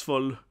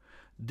successful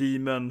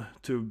demon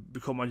to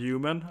become a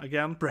human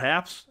again,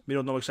 perhaps. We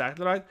don't know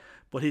exactly, right?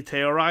 But he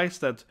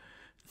theorized that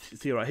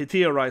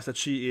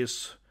she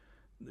is,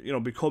 you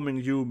know, becoming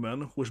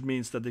human, which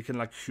means that they can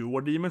like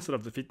cure demons instead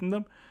of defeating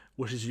them,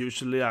 which is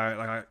usually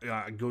a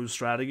good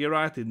strategy,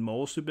 right, in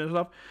most Super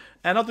stuff.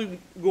 And not to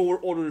go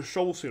over other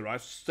shows here,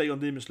 right, stay on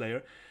Demon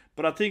Slayer,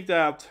 but I think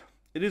that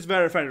it is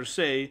very fair to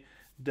say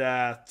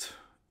that,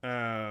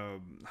 how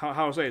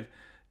I say it,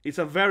 it's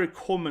a very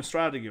common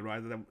strategy,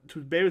 right, that to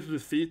be able to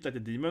defeat like the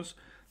demons,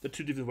 the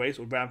two different ways,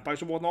 or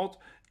vampires or whatnot,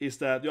 is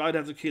that you either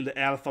have to kill the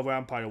alpha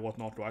vampire or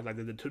whatnot, right, like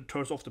that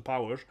turns off the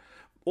powers.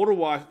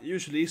 Otherwise, it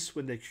usually is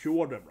when they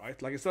cure them,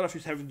 right? Like, instead of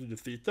just having to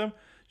defeat them,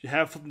 you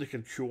have something that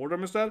can cure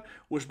them instead,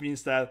 which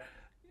means that,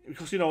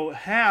 because, you know,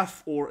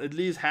 half, or at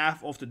least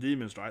half of the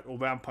demons, right, or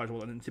vampires,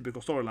 or in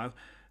typical storylines,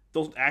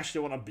 don't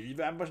actually want to be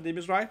vampires and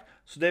demons, right?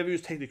 So they will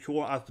just take the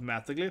cure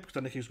automatically, because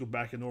then they can just go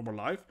back in normal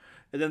life.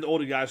 And then the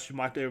other guys, you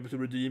might be able to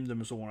redeem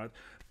them and so on, right?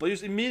 But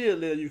just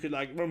immediately, you can,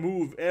 like,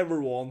 remove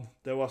everyone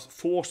that was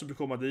forced to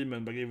become a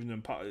demon by giving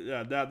them power.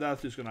 Yeah,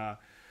 that's just gonna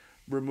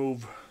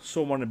remove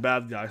so many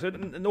bad guys,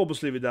 and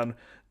obviously we then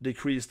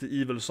decrease the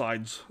evil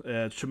sides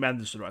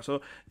tremendously, right?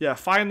 So yeah,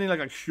 finding like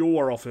a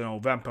cure of, you know,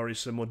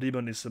 vampirism or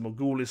demonism or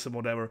ghoulism or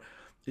whatever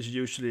is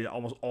usually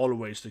almost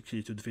always the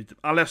key to defeat them,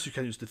 unless you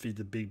can just defeat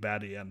the big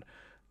baddie and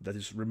that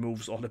just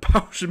removes all the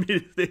powers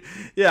immediately.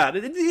 Yeah,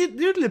 it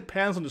really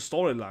depends on the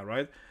storyline,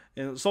 right?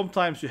 And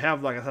sometimes you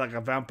have like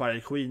a vampire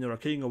queen or a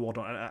king or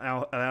whatnot,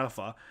 an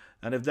alpha.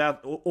 And if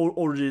that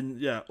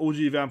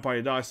OG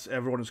vampire dies,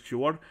 everyone is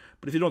cured.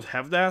 But if you don't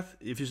have that,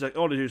 if you say,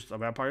 oh, they're just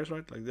vampires,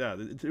 right? Like, yeah,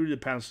 it really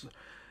depends.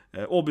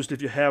 Obviously,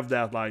 if you have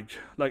that, I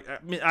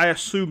mean, I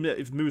assume that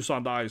if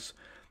Musan dies,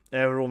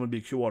 everyone will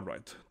be cured,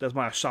 right? That's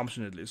my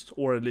assumption, at least.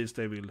 Or at least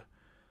they will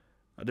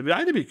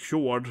either be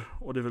cured,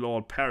 or they will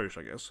all perish,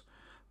 I guess.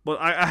 But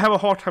I have a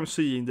hard time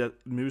seeing that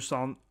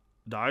Musan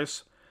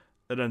dies,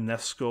 and then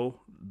Nezuko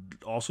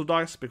also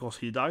dies, because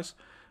he dies.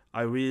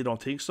 I really don't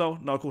think so.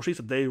 Now, of course, she's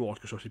a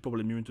Daywalker, so she's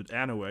probably immune to it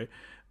anyway.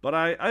 But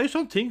I just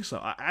don't think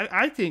so.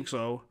 I think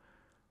so.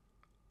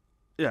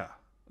 Yeah.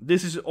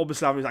 This is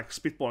obviously, I'm like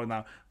spitballing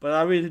now. But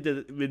I really think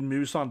that when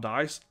Musan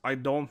dies, I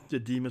don't think the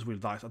demons will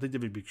die. I think they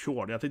will be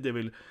cured. I think they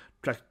will,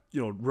 like,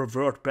 you know,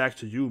 revert back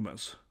to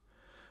humans.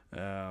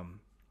 And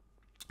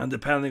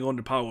depending on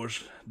the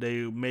powers,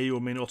 they may or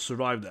may not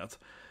survive that.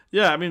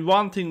 Yeah, I mean,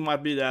 one thing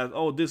might be that,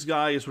 oh, this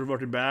guy is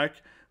reverting back,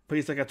 but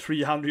he's like a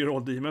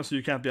 300-year-old demon, so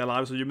you can't be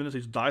alive as a human, so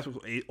he dies with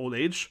old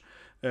age.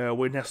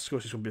 When Nezuko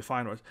is going to be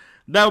fine, right?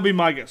 That would be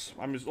my guess.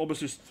 I mean,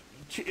 obviously,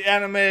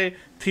 anime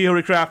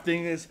theory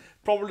crafting is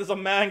probably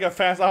some manga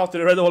fans out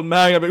there read the whole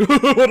manga, but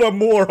what a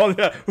moron!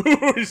 Yeah,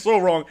 he's so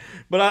wrong.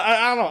 But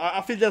I don't know.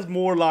 I feel that's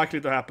more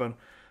likely to happen.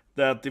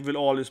 That it will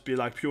always be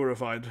like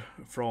purified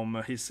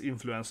from his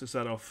influence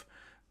instead of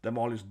them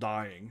always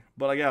dying.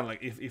 But again,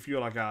 like if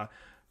you're like a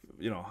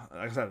you know,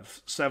 like I said,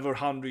 several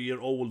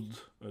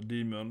 100-year-old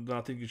demon, then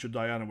I think you should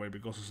die anyway,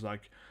 because it's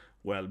like,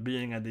 well,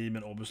 being a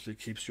demon obviously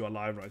keeps you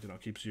alive, right? You know,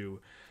 keeps you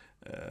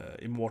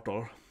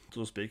immortal,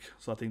 so to speak.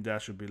 So I think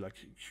that should be like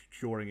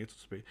curing it, so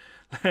to speak.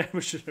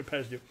 We should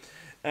repair you.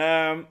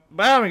 But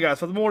anyway,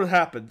 guys, what more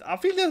happened? I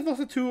feel that was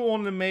the two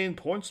only main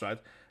points, right?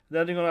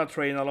 Then they're gonna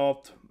train a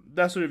lot.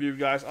 That's the review,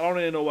 guys. I don't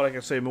really know what I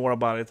can say more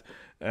about it.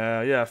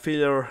 Yeah,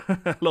 filler,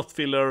 a lot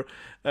filler.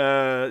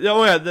 The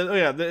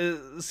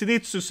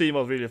Zenitsu scene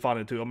was really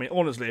funny too. I mean,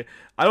 honestly,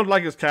 I don't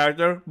like his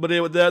character, but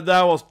that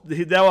was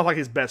like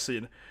his best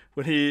scene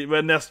when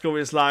Nezuko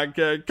is like,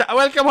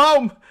 "Welcome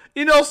home,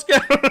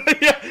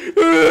 Inosuke."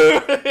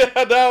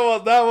 Yeah,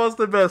 that was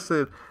the best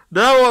scene.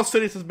 That was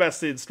Zenitsu's best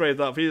scene, straight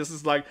up. He's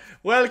just like,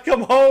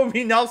 "Welcome home,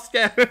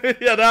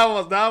 Inosuke." Yeah,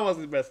 that was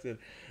his best scene.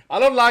 I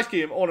don't like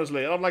him,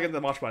 honestly. I don't like him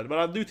that much, but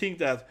I do think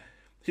that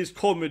his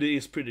comedy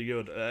is pretty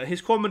good.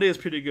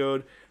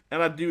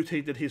 And I do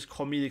think that his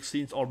comedic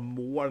scenes are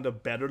more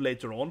and better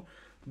later on.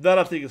 That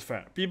I think is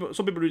fair.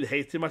 Some people really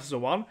hate him as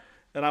season 1,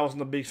 and I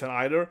wasn't a big fan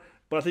either.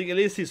 But I think at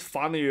least he's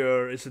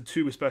funnier in season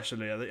 2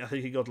 especially. I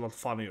think he got a lot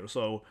funnier.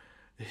 So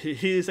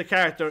he's a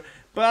character,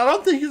 but I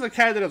don't think he's a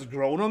character that's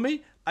grown on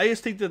me. I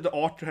just think that the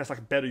author has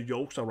like better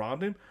jokes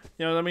around him.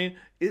 You know what I mean?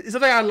 It's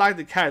not like I like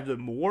the character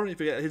more. I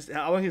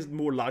think he's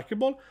more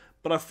likable,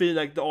 but I feel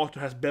like the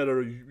author has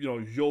better, you know,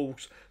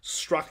 jokes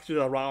structured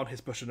around his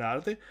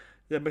personality.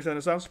 That makes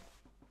any sense.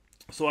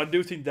 So I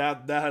do think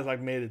that has like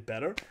made it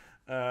better,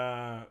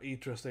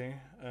 interesting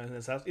in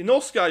a sense.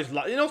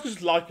 Inosuke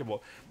is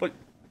likable, but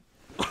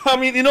I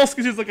mean,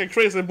 Inosuke is like a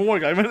crazy boy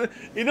guy. I mean,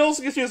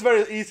 Inosuke is just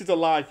very easy to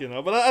like, you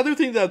know. But I do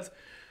think that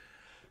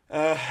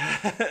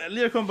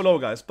leave a comment below,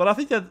 guys. But I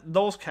think that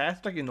those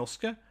characters like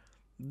Inosuke,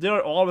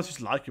 they're always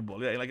just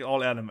likable. Yeah, like in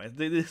all anime,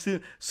 they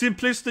seem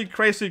simplistic,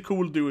 crazy,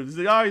 cool dudes.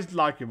 The guy is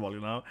likable,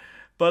 you know.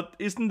 But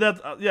isn't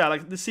that yeah?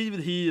 Like the scene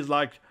that he is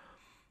like,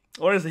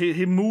 or is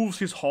he moves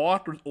his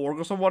heart with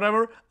organs or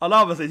whatever. I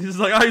love it. He's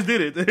like, I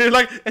did it.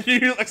 Like, and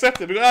you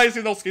accept it because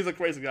Inosuke is a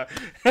crazy guy.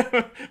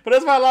 But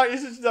that's why I like.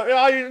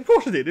 Of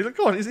course he did. Of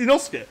course, it's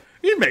Inosuke.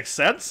 It makes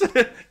sense.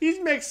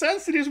 It makes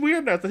sense in his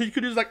weirdness that he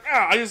could just like,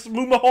 I just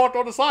move my heart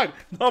on the side,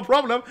 no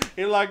problem.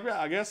 He's like,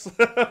 yeah, I guess.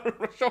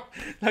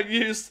 Like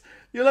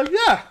you're like,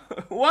 yeah,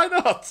 why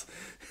not?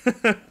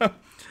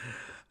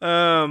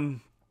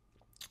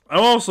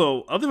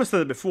 I think I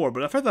said it before,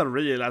 but I fact I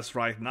realized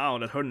right now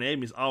that her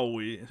name is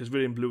Aoi. She's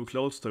wearing blue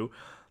clothes too.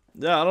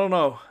 Yeah, I don't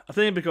know. I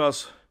think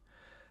because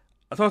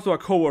I talked to a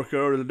coworker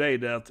earlier today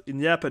that in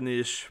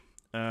Japanese,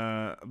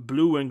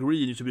 blue and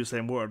green used to be the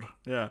same word.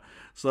 Yeah,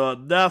 so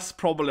that's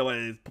probably why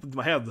it popped in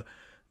my head.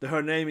 That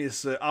her name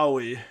is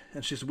Aoi,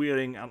 and she's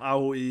wearing an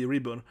Aoi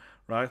ribbon,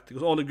 right?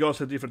 Because all the girls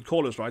have different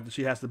colors, right? And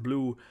she has the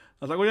blue.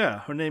 I was like, oh yeah,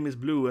 her name is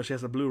Blue, and she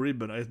has a blue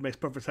ribbon. It makes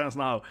perfect sense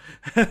now.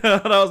 And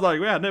I was like,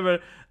 yeah, I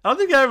don't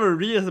think I ever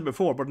realized it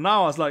before, but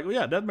now I was like, oh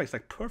yeah, that makes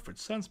like perfect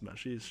sense, man.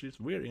 She's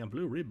wearing a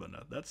blue ribbon.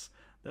 That's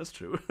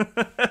true.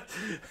 But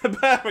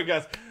anyway,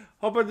 guys,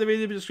 hope you enjoyed the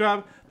video.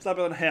 Subscribe,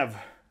 and have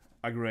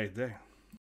a great day.